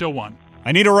you at Ecto 1.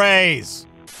 I need a raise!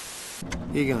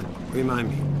 Egon, remind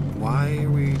me, why are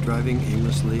we driving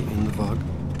aimlessly in the fog?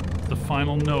 The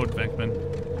final node, Beckman.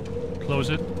 Close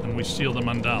it, and we seal the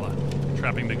mandala,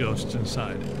 trapping the ghosts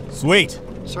inside. Sweet!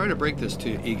 Sorry to break this to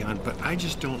you, Egon, but I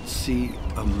just don't see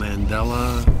a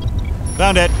mandala.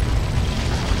 Found it!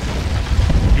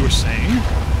 You were saying?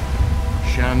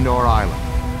 Shandor Island.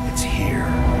 It's here.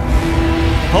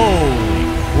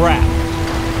 Holy crap!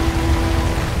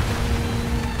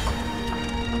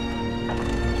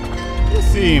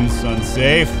 Looks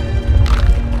unsafe.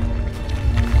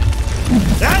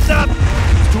 That's up!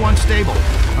 It's too unstable.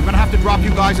 I'm gonna have to drop you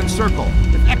guys in circle.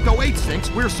 If Ecto 8 sinks,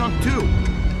 we're sunk too.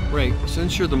 Ray,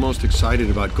 since you're the most excited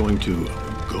about going to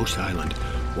Ghost Island,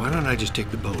 why don't I just take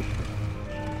the boat?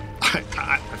 I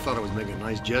thought I was making a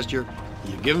nice gesture.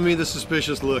 You're giving me the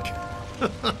suspicious look.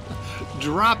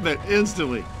 Drop it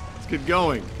instantly. Let's get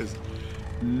going, because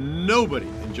nobody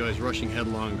enjoys rushing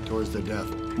headlong towards their death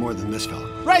more than this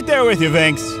fella. Right there with you,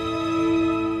 Vinks.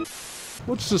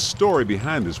 What's the story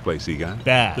behind this place, Egon?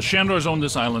 Bad. The Shandors owned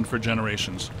this island for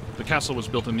generations. The castle was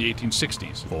built in the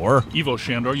 1860s. For? Ivo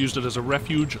Shandor used it as a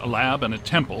refuge, a lab, and a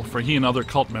temple for he and other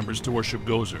cult members to worship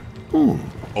Gozer.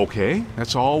 Okay,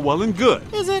 that's all well and good.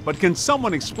 Is it? But can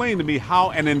someone explain to me how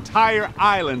an entire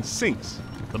island sinks?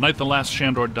 The night the last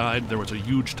Shandor died, there was a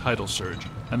huge tidal surge,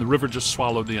 and the river just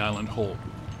swallowed the island whole.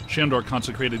 Shandor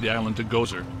consecrated the island to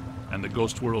Gozer, and the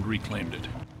ghost world reclaimed it.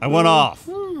 I went off.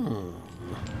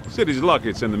 City's lucky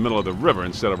it's in the middle of the river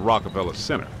instead of Rockefeller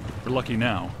Center. We're lucky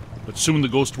now, but soon the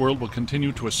ghost world will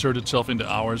continue to assert itself into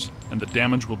ours, and the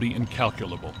damage will be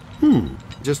incalculable.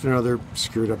 Just another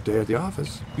screwed up day at the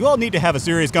office. You all need to have a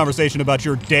serious conversation about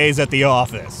your days at the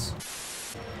office.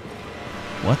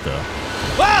 What the?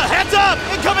 Wow, heads up!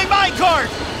 Incoming minecart!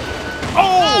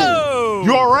 Oh!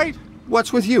 You all right?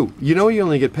 What's with you? You know you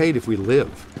only get paid if we live.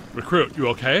 Recruit, you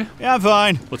okay? Yeah, I'm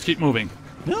fine. Let's keep moving.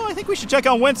 No, I think we should check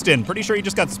on Winston. Pretty sure he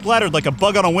just got splattered like a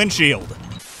bug on a windshield.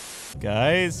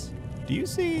 Guys, do you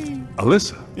see...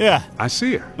 Alyssa? Yeah. I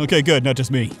see her. Okay, good, not just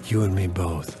me. You and me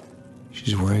both.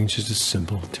 She's wearing just a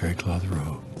simple terry cloth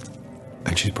robe.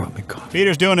 And she's brought me coffee.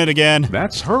 Peter's doing it again.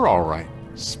 That's her, all right.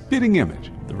 Spitting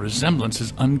image. The resemblance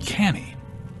is uncanny.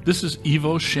 This is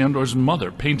Ivo Shandor's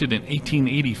mother, painted in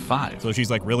 1885. So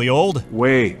she's like really old?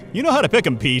 Wait. You know how to pick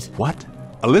 'em, Pete. What?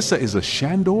 Alyssa is a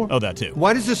Shandor? Oh, that too.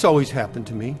 Why does this always happen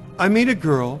to me? I meet a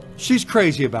girl, she's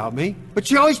crazy about me, but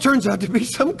she always turns out to be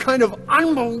some kind of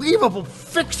unbelievable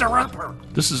fixer-upper.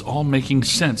 This is all making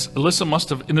sense. Alyssa must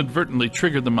have inadvertently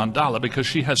triggered the mandala because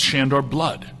she has Shandor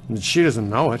blood. And she doesn't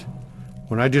know it.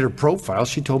 When I did her profile,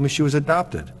 she told me she was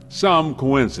adopted. Some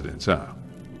coincidence, huh?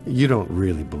 You don't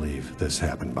really believe this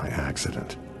happened by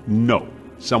accident? No.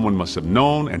 Someone must have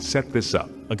known and set this up.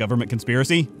 A government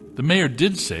conspiracy? The mayor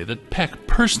did say that Peck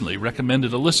personally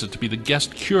recommended Alyssa to be the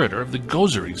guest curator of the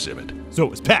Gozer exhibit. So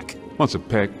it was Peck. Once a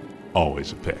peck,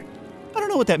 always a peck. I don't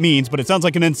know what that means, but it sounds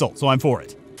like an insult, so I'm for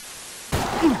it.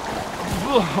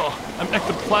 I'm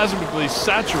ectoplasmically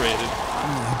saturated.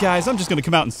 Guys, I'm just gonna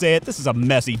come out and say it. This is a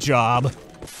messy job.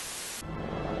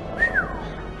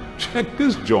 Check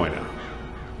this joint out.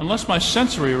 Unless my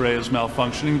sensory array is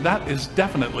malfunctioning, that is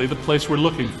definitely the place we're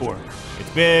looking for. It's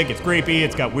big, it's creepy,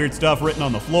 it's got weird stuff written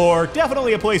on the floor.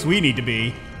 Definitely a place we need to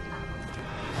be.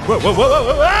 Whoa, whoa, whoa,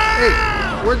 whoa, whoa!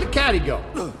 Hey, where'd the caddy go?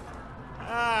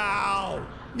 Ow!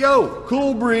 Yo,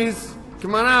 cool breeze.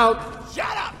 Come on out.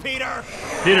 Shut up, Peter!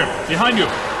 Peter, behind you!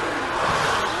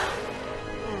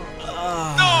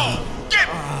 No! Get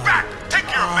back! Take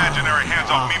your imaginary hands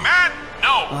off me, man!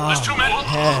 No, there's too many.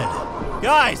 Head.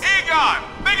 Guys! Egon!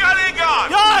 They got Egon!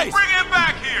 Guys! Bring him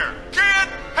back here! Kid,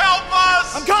 help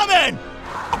us! I'm coming!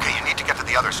 Okay, you need to get to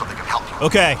the others so they can help you.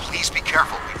 Okay. Please be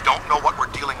careful. We don't know what we're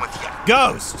dealing with yet.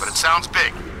 Ghosts! But it sounds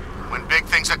big. When big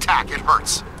things attack, it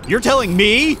hurts. You're telling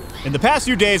me? In the past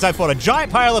few days, I've fought a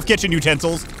giant pile of kitchen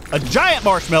utensils, a giant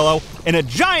marshmallow, and a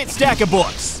giant stack of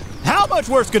books. How much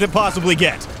worse could it possibly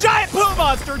get? Giant poo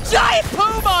monster! Giant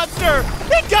poo monster!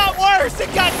 It got worse!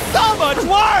 It got so much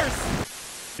worse!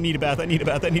 I need a bath, I need a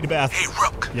bath, I need a bath. Hey,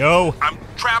 Rook. Yo. I'm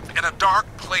trapped in a dark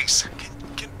place.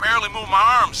 Can barely move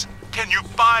my arms. Can you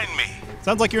find me?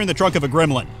 Sounds like you're in the trunk of a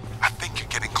gremlin. I think you're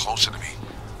getting closer to me.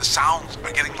 The sounds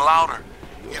are getting louder.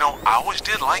 You know, I always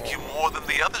did like you more than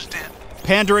the others did.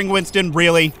 Pandering, Winston,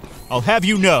 really? I'll have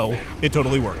you know, it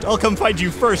totally worked. I'll come find you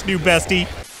first, new bestie.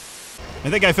 I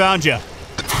think I found you.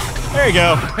 There you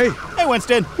go. Hey. Hey,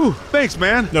 Winston. Ooh, thanks,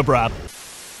 man. No prob.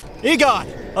 Egon,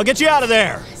 I'll get you out of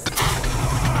there.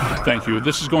 Thank you.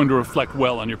 This is going to reflect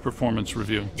well on your performance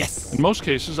review. Yes. In most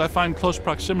cases, I find close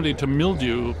proximity to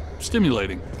mildew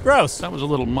stimulating. Gross. That was a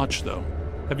little much, though.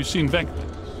 Have you seen Venk?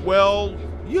 Well,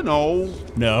 you know.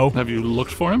 No. Have you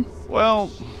looked for him?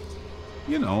 Well,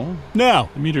 you know. No.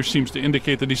 The meter seems to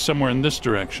indicate that he's somewhere in this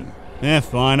direction.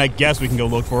 Fine. I guess we can go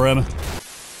look for him.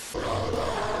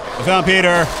 I found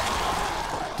Peter.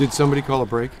 Did somebody call a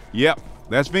break? Yep,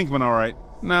 that's Vinkman, all right.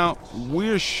 Now,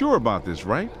 we're sure about this,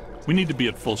 right? We need to be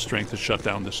at full strength to shut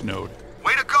down this node.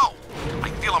 Way to go!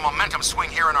 I feel a momentum swing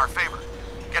here in our favor.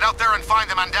 Get out there and find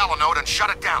the Mandala node and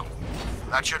shut it down.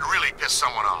 That should really piss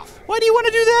someone off. Why do you want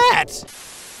to do that?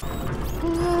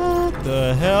 What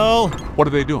the hell? What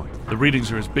are they doing? The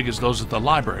readings are as big as those at the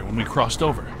library when we crossed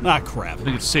over. Ah, crap. I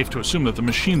think it's safe to assume that the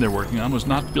machine they're working on was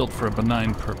not built for a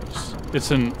benign purpose.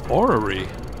 It's an orrery,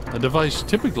 a device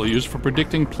typically used for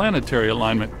predicting planetary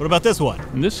alignment. What about this one?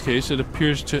 In this case, it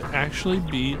appears to actually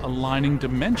be aligning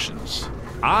dimensions.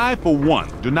 I, for one,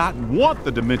 do not want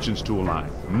the dimensions to align.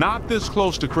 Not this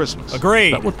close to Christmas.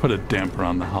 Agreed. That would put a damper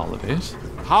on the holidays.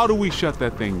 How do we shut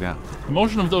that thing down? The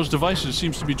motion of those devices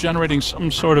seems to be generating some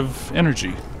sort of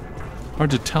energy.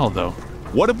 Hard to tell, though.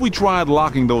 What if we tried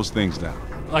locking those things down?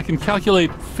 I can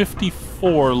calculate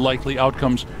 54 likely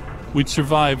outcomes. We'd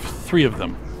survive 3 of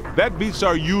them. That beats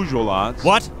our usual odds.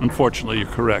 What? Unfortunately, you're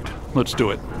correct. Let's do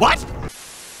it. What?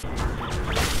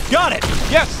 Got it!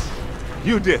 Yes,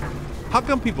 you did. How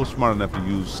come people smart enough to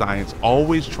use science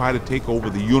always try to take over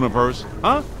the universe?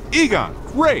 Huh? Egon,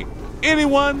 Ray,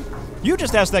 anyone? You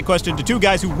just asked that question to 2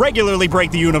 guys who regularly break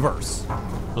the universe.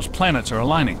 Those planets are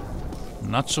aligning. I'm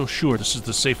not so sure this is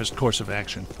the safest course of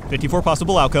action. 54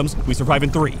 possible outcomes. We survive in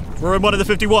 3. We're in one of the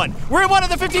 51. We're in one of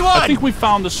the 51! I think we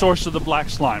found the source of the black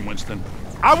slime, Winston.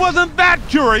 I wasn't that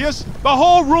curious. The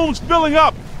whole room's filling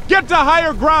up. Get to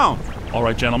higher ground. All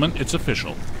right, gentlemen, it's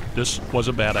official. This was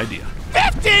a bad idea.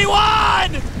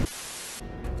 51!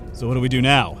 So what do we do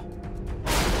now?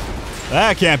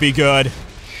 That can't be good.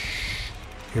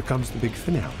 Here comes the big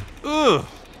finale. Ugh.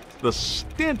 The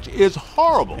stench is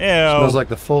horrible. Ew. Smells like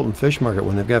the Fulton Fish Market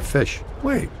when they've got fish.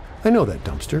 Wait, I know that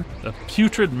dumpster. A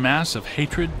putrid mass of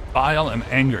hatred, bile, and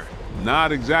anger.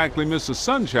 Not exactly Mr.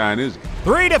 Sunshine, is he?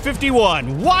 3 to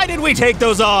 51. Why did we take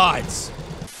those odds?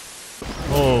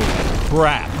 Oh,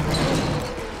 crap.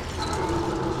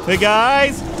 Hey,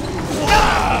 guys.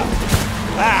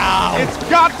 Ow! It's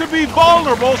got to be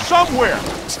vulnerable somewhere.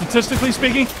 Statistically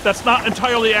speaking, that's not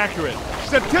entirely accurate.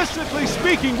 Statistically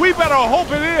speaking, we better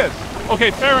hope it is.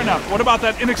 Okay, fair enough. What about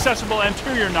that inaccessible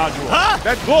anterior nodule? Huh?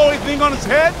 That glowy thing on its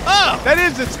head? Oh! That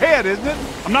is its head, isn't it?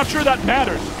 I'm not sure that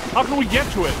matters. How can we get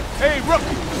to it? Hey,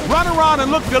 rookie, run around and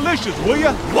look delicious, will you?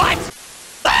 What?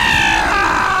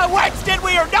 Ah! Winston,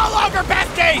 we are no longer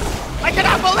besties! I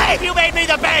cannot believe you made me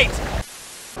the bait!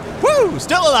 Woo!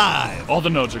 Still alive! All the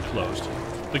nodes are closed.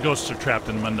 The ghosts are trapped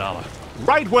in Mandala.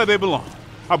 Right where they belong.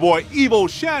 Our boy Evo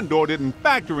Shandor didn't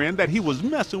factor in that he was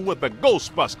messing with the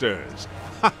Ghostbusters.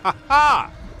 Ha ha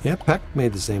ha! Yeah, Peck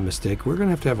made the same mistake. We're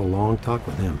gonna have a long talk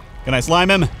with him. Can I slime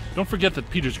him? Don't forget that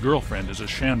Peter's girlfriend is a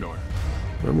Shandor.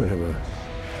 I'm gonna have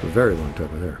a very long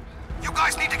talk with her. You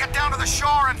guys need to get down to the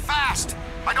shore and fast.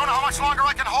 I don't know how much longer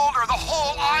I can hold her. The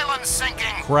whole island's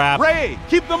sinking. Crap. Ray,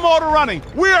 keep the motor running.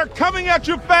 We are coming at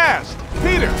you fast.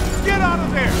 Peter, get out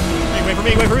of there. Wait for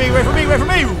me, wait for me, wait for me, wait for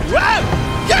me. Whoa!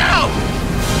 Go!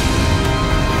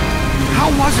 How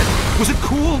was it? Was it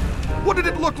cool? What did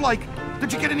it look like?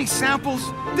 Did you get any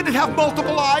samples? Did it have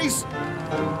multiple eyes?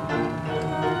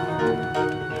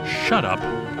 Shut up.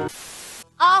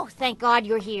 Oh, thank God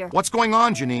you're here. What's going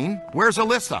on, Janine? Where's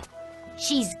Alyssa?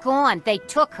 She's gone. They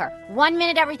took her. 1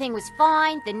 minute everything was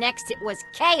fine, the next it was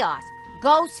chaos.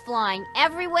 Ghosts flying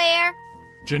everywhere.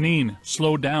 Janine,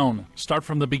 slow down. Start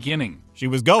from the beginning. She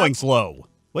was going slow.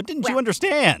 What didn't you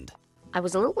understand? I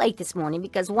was a little late this morning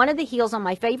because one of the heels on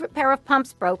my favorite pair of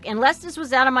pumps broke, and Lester's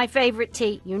was out of my favorite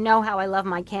tea. You know how I love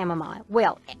my chamomile.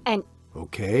 Well, and...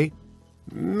 Okay.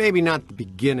 Maybe not the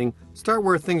beginning. Start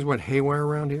where things went haywire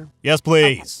around here. Yes,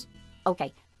 please.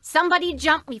 Okay. Somebody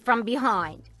jumped me from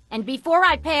behind. And before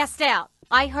I passed out,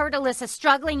 I heard Alyssa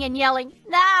struggling and yelling,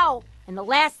 "No!" And the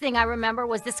last thing I remember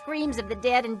was the screams of the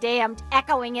dead and damned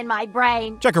echoing in my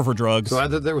brain. Check her for drugs. So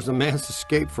either there was a mass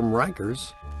escape from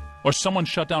Rikers, or someone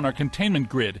shut down our containment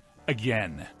grid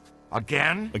again.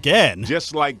 Again? Again?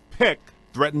 Just like Peck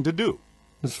threatened to do.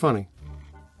 It's funny.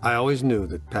 I always knew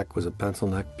that Peck was a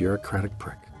pencil-necked bureaucratic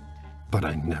prick. But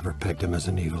I never pegged him as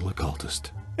an evil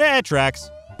occultist. Yeah, it tracks.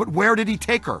 But where did he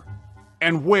take her?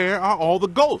 And where are all the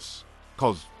ghosts?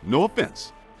 'Cause, no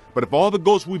offense, but if all the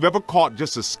ghosts we've ever caught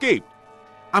just escaped,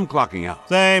 I'm clocking out.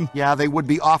 Same. Yeah, they would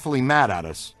be awfully mad at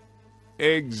us.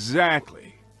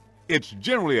 Exactly. It's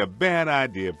generally a bad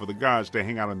idea for the guards to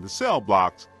hang out in the cell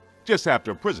blocks just after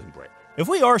a prison break. If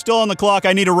we are still on the clock,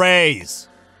 I need a raise.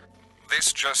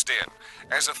 This just in.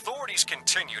 As authorities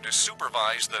continue to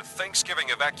supervise the Thanksgiving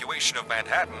evacuation of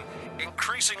Manhattan,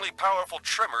 increasingly powerful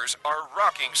tremors are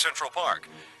rocking Central Park.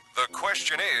 The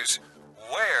question is,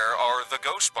 where are the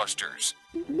Ghostbusters?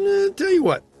 Tell you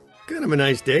what, kind of a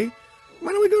nice day.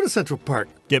 Why don't we go to Central Park?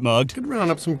 Get mugged. Could round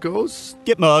up some ghosts.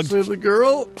 Get mugged. Save the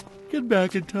girl. Get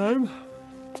back in time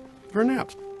for a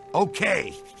nap.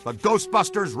 Okay, the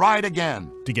Ghostbusters ride again.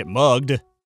 To get mugged.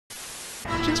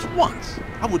 Just once.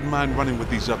 I wouldn't mind running with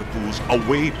these other fools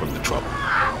away from the trouble.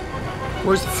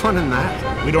 Where's the fun in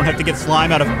that? We don't have to get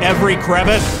slime out of every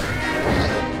crevice.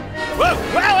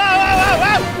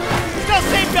 Still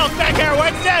seatbelts back here,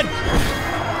 Winston!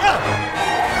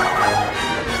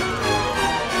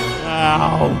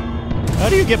 Ow. How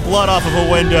do you get blood off of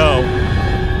a window?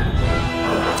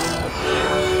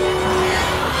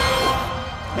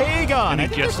 Hey, Egon, I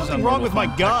think there's something wrong with my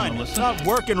gun. It's not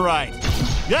working right.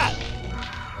 Yeah.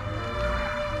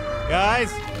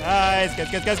 Guys.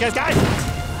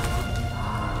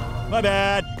 My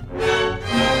bad.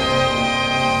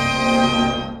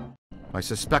 I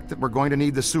suspect that we're going to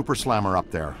need the Super Slammer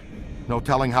up there. No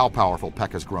telling how powerful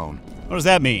Peck has grown. What does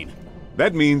that mean?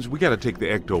 That means we gotta take the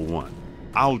Ecto-1.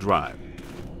 I'll drive.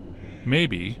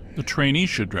 Maybe the trainee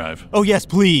should drive. Oh, yes,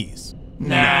 please.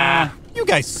 Nah. You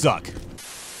guys suck.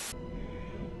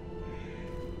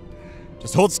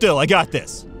 Just hold still, I got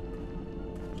this.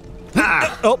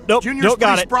 Oh, nope, Junior's nope,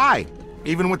 got pretty it. spry,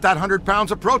 even with that 100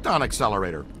 pounds of proton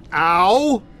accelerator.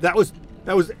 Ow! That was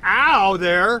ow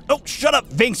there. Oh, shut up,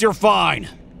 Vince, you're fine.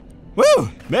 Woo,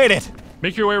 made it.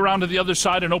 Make your way around to the other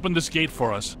side and open this gate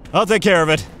for us. I'll take care of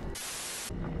it.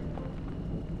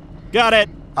 Got it.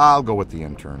 I'll go with the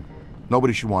intern.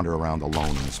 Nobody should wander around alone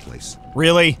in this place.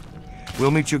 Really?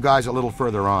 We'll meet you guys a little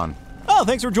further on. Oh,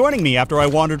 thanks for joining me after I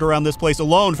wandered around this place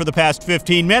alone for the past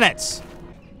 15 minutes.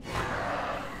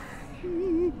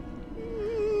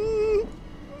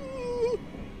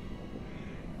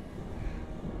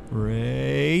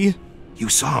 Ray? You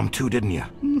saw them too, didn't you?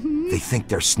 They think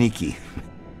they're sneaky.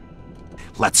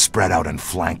 Let's spread out and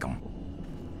flank them.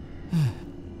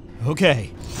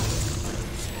 Okay.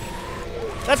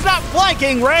 That's not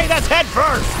flanking, Ray! That's head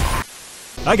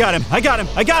first! I got him!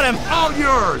 All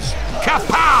yours!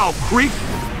 Kapow, creep!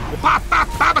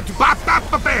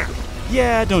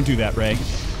 Yeah, don't do that, Ray.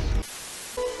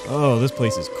 Oh, this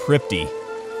place is crypty.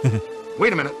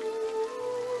 Wait a minute.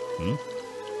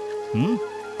 Hmm?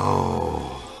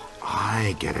 Oh,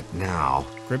 I get it now.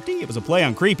 Crypty? It was a play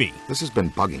on creepy. This has been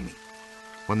bugging me.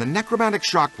 When the necromantic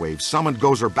shockwave summoned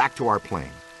Gozer back to our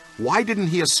plane, why didn't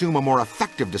he assume a more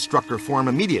effective destructor form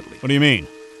immediately? What do you mean?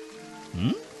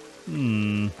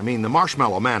 I mean, the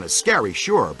Marshmallow Man is scary,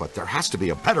 sure, but there has to be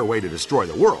a better way to destroy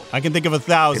the world. I can think of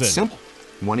 1,000. It's simple.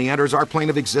 When he enters our plane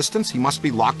of existence, he must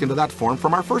be locked into that form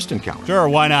from our first encounter. Sure,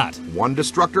 why not? One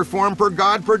destructor form per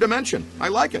god per dimension. I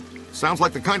like it. Sounds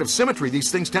like the kind of symmetry these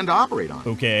things tend to operate on.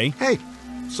 Okay. Hey,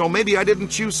 so maybe I didn't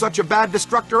choose such a bad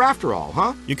destructor after all,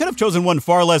 huh? You could have chosen one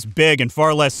far less big and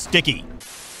far less sticky.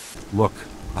 Look,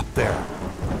 up there.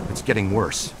 It's getting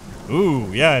worse. Ooh,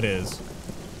 yeah it is.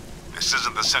 This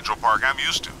isn't the Central Park I'm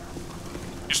used to.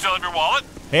 You still have your wallet?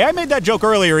 Hey, I made that joke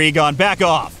earlier, Egon. Back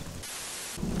off.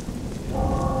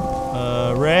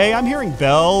 Ray, I'm hearing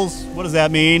bells. What does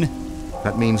that mean?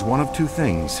 That means one of two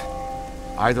things.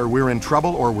 Either we're in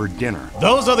trouble or we're dinner.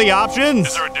 Those are the options.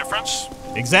 Is there a difference?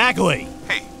 Exactly.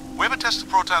 Hey, we haven't tested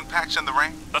proton packs in the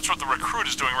ring? That's what the recruit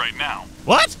is doing right now.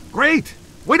 What? Great.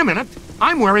 Wait a minute.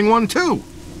 I'm wearing one too.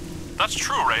 That's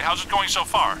true, Ray. How's it going so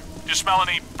far? Do you smell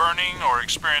any burning or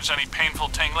experience any painful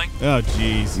tingling? Oh,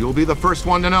 jeez. You'll be the first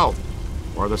one to know.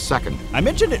 Or the second. I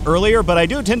mentioned it earlier, but I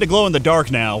do tend to glow in the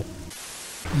dark now.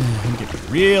 I'm getting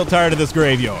real tired of this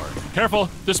graveyard. Careful.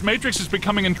 This matrix is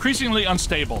becoming increasingly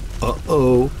unstable.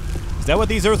 Uh-oh. Is that what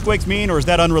these earthquakes mean, or is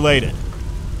that unrelated?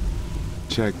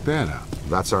 Check that out.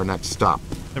 That's our next stop.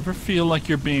 Ever feel like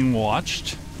you're being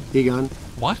watched? Egon,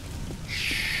 What?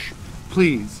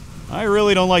 please. I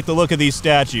really don't like the look of these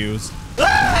statues.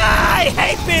 I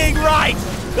hate being right!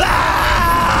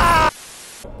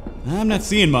 I'm not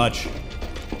seeing much.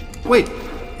 Wait,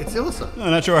 it's Ilsa.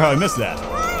 I'm not sure how I missed that.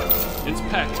 It's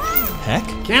Peck. Peck?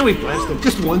 Can we blast him?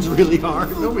 Just one's really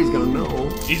hard. Nobody's gonna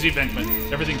know. Easy,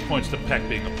 Venkman. Everything points to Peck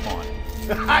being a pawn.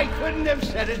 I couldn't have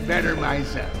said it better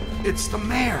myself. It's the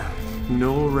mayor.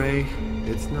 No, Ray,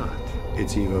 it's not.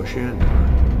 It's Evo Shandor.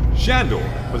 Shandor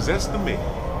possessed the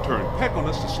mayor, turned Peck on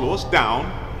us to slow us down,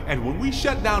 and when we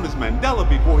shut down his Mandela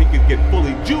before he could get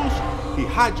fully juiced, he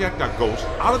hijacked our ghost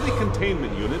out of the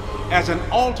containment unit as an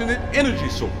alternate energy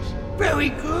source. Very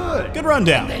good. Good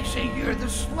rundown. They say you're the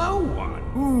slow one.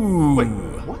 Ooh. Wait,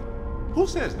 what? Who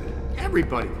says that?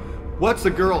 Everybody. What's the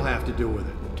girl have to do with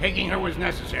it? Taking her was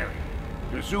necessary.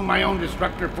 To assume my own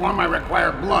destructor form, I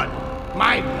require blood.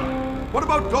 My blood. What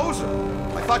about Gozer?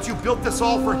 I thought you built this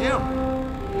all for him.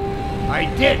 I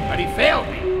did, but he failed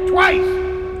me. Twice.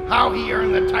 How he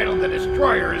earned the title the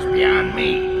Destroyer is beyond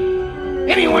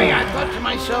me. Anyway, I thought to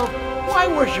myself, why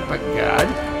worship a god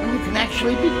when you can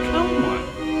actually become one?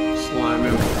 Slime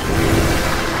him.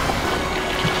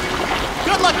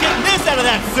 Good luck getting this out of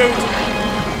that suit!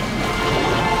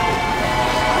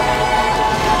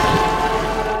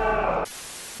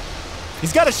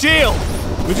 He's got a shield!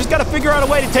 We just gotta figure out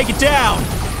a way to take it down!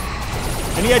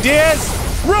 Any ideas?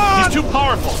 Run! He's too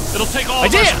powerful. It'll take all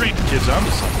of our stream. Kids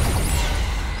onto something.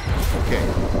 Okay,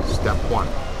 step one.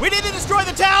 We need to destroy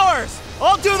the towers!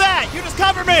 I'll do that! You just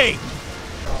cover me!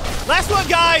 Last one,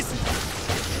 guys!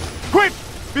 Quick!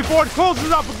 Before it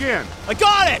closes up again! I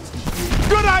got it!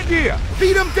 Good idea!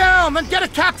 Beat him down, then get a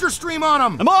capture stream on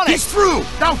him! I'm on it! He's through!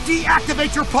 Now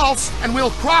deactivate your pulse, and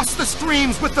we'll cross the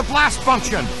streams with the blast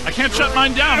function! I can't shut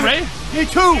mine down, Ray! Me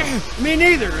too! Me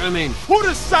neither, Who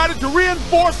decided to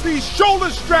reinforce these shoulder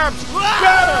straps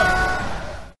better?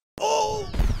 Oh!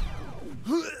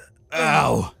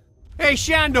 Ow. Hey,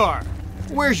 Shandor!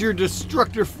 Where's your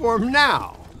destructor form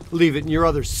now? Leave it in your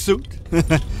other suit?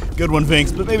 Good one,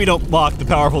 Vince, but maybe don't mock the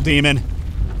powerful demon.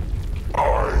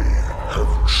 I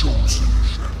have chosen.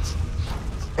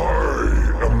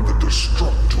 I am the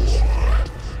destructor.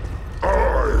 I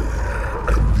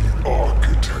am the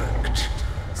architect.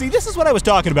 See, this is what I was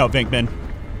talking about, Vinkman.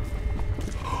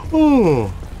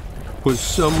 Oh, was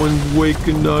someone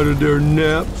waking out of their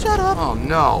nap? Shut up. Oh,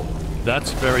 no.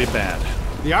 That's very bad.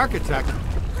 The architect?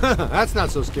 That's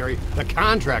not so scary. The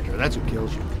contractor, that's who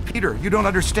kills you. Peter, you don't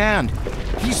understand.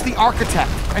 He's the architect,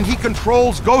 and he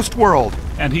controls Ghost World.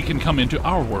 And he can come into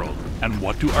our world. And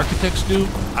what do architects do?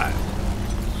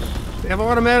 They have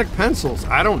automatic pencils.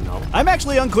 I don't know. I'm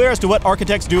actually unclear as to what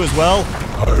architects do as well.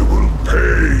 I will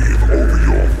pave over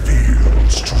your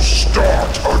fields to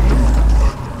start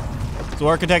anew. So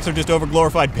architects are just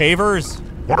overglorified pavers?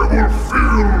 I will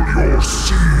fill your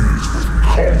seas with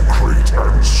concrete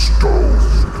and stone.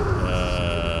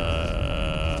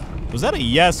 Was that a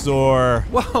yes or...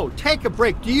 Whoa, take a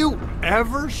break. Do you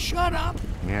ever shut up?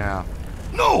 Yeah.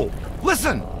 No!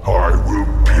 Listen! I will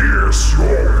pierce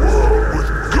your world with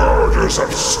girders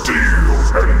of steel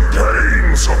and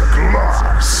panes of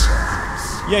glass.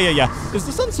 Yeah. Is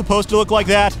the sun supposed to look like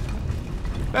that?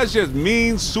 That's just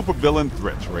mean supervillain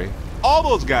threats, Ray. All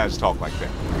those guys talk like that.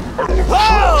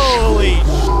 Holy!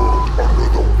 Under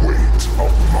the weight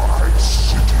of my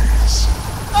cities.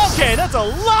 Okay, that's a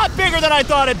lot bigger than I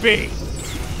thought it'd be!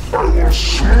 I will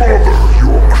smother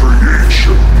your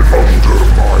creation under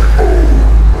my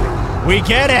own. We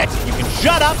get it! You can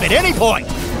shut up at any point!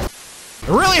 I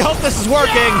really hope this is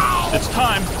working! It's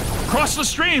time. Cross the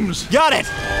streams! Got it!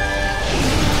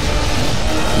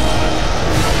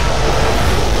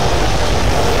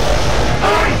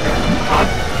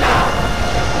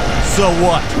 So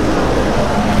what?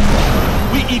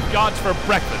 We eat gods for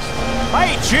breakfast.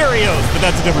 I eat Cheerios, but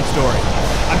that's a different story.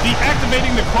 I'm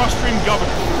deactivating the cross-stream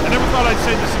governor. I never thought I'd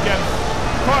say this again.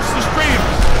 Cross the streams!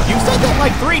 You said that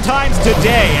like 3 times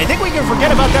today. I think we can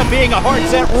forget about that being a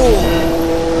hard-set rule.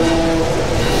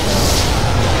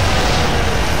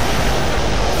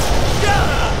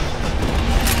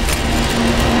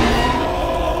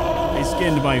 I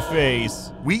skinned my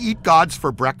face. We eat gods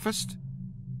for breakfast?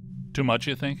 Too much,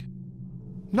 you think?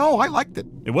 No, I liked it.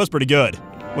 It was pretty good.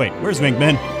 Wait, where's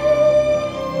Vinkman?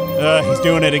 He's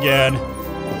doing it again.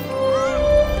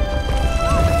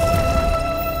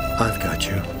 I've got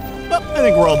you. Well, I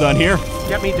think we're all done here.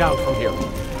 Get me down from here.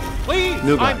 Please,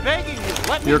 New guy. I'm begging you,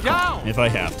 let Your me down. If I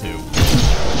have to.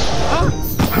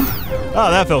 Oh,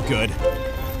 that felt good.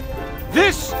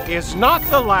 This is not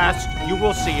the last you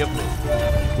will see of me.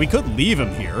 We could leave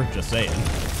him here, just saying.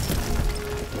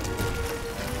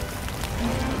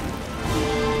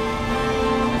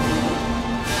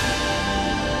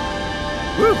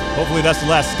 Whew. Hopefully that's the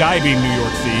last Skybeam New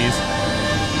York sees.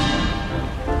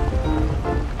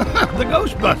 The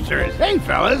Ghostbusters. Hey,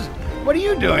 fellas. What are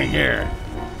you doing here?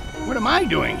 What am I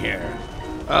doing here?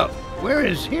 Where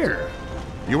is here?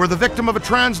 You were the victim of a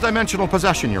trans-dimensional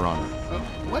possession, Your Honor.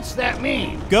 What's that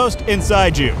mean? Ghost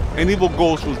inside you. An evil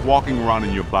ghost was walking around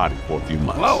in your body for a few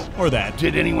months. Whoa. Or that.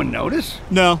 Did anyone notice?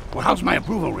 No. Well, how's my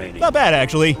approval rating? Not bad,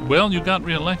 actually. Well, you got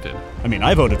reelected. I mean,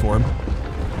 I voted for him.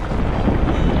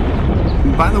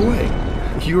 By the way,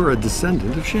 you're a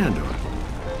descendant of Shandor.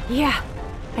 Yeah,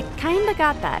 I kinda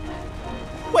got that.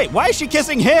 Wait, why is she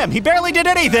kissing him? He barely did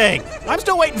anything. I'm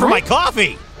still waiting for my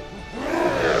coffee.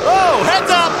 Oh, heads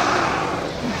up!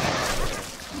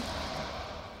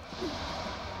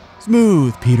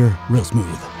 Smooth, Peter. Real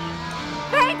smooth.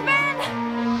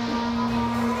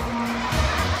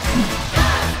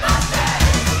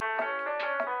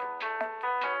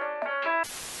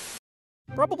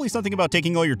 Probably something about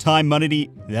taking all your time, money.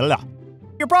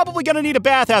 You're probably gonna need a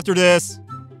bath after this.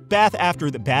 Bath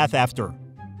after.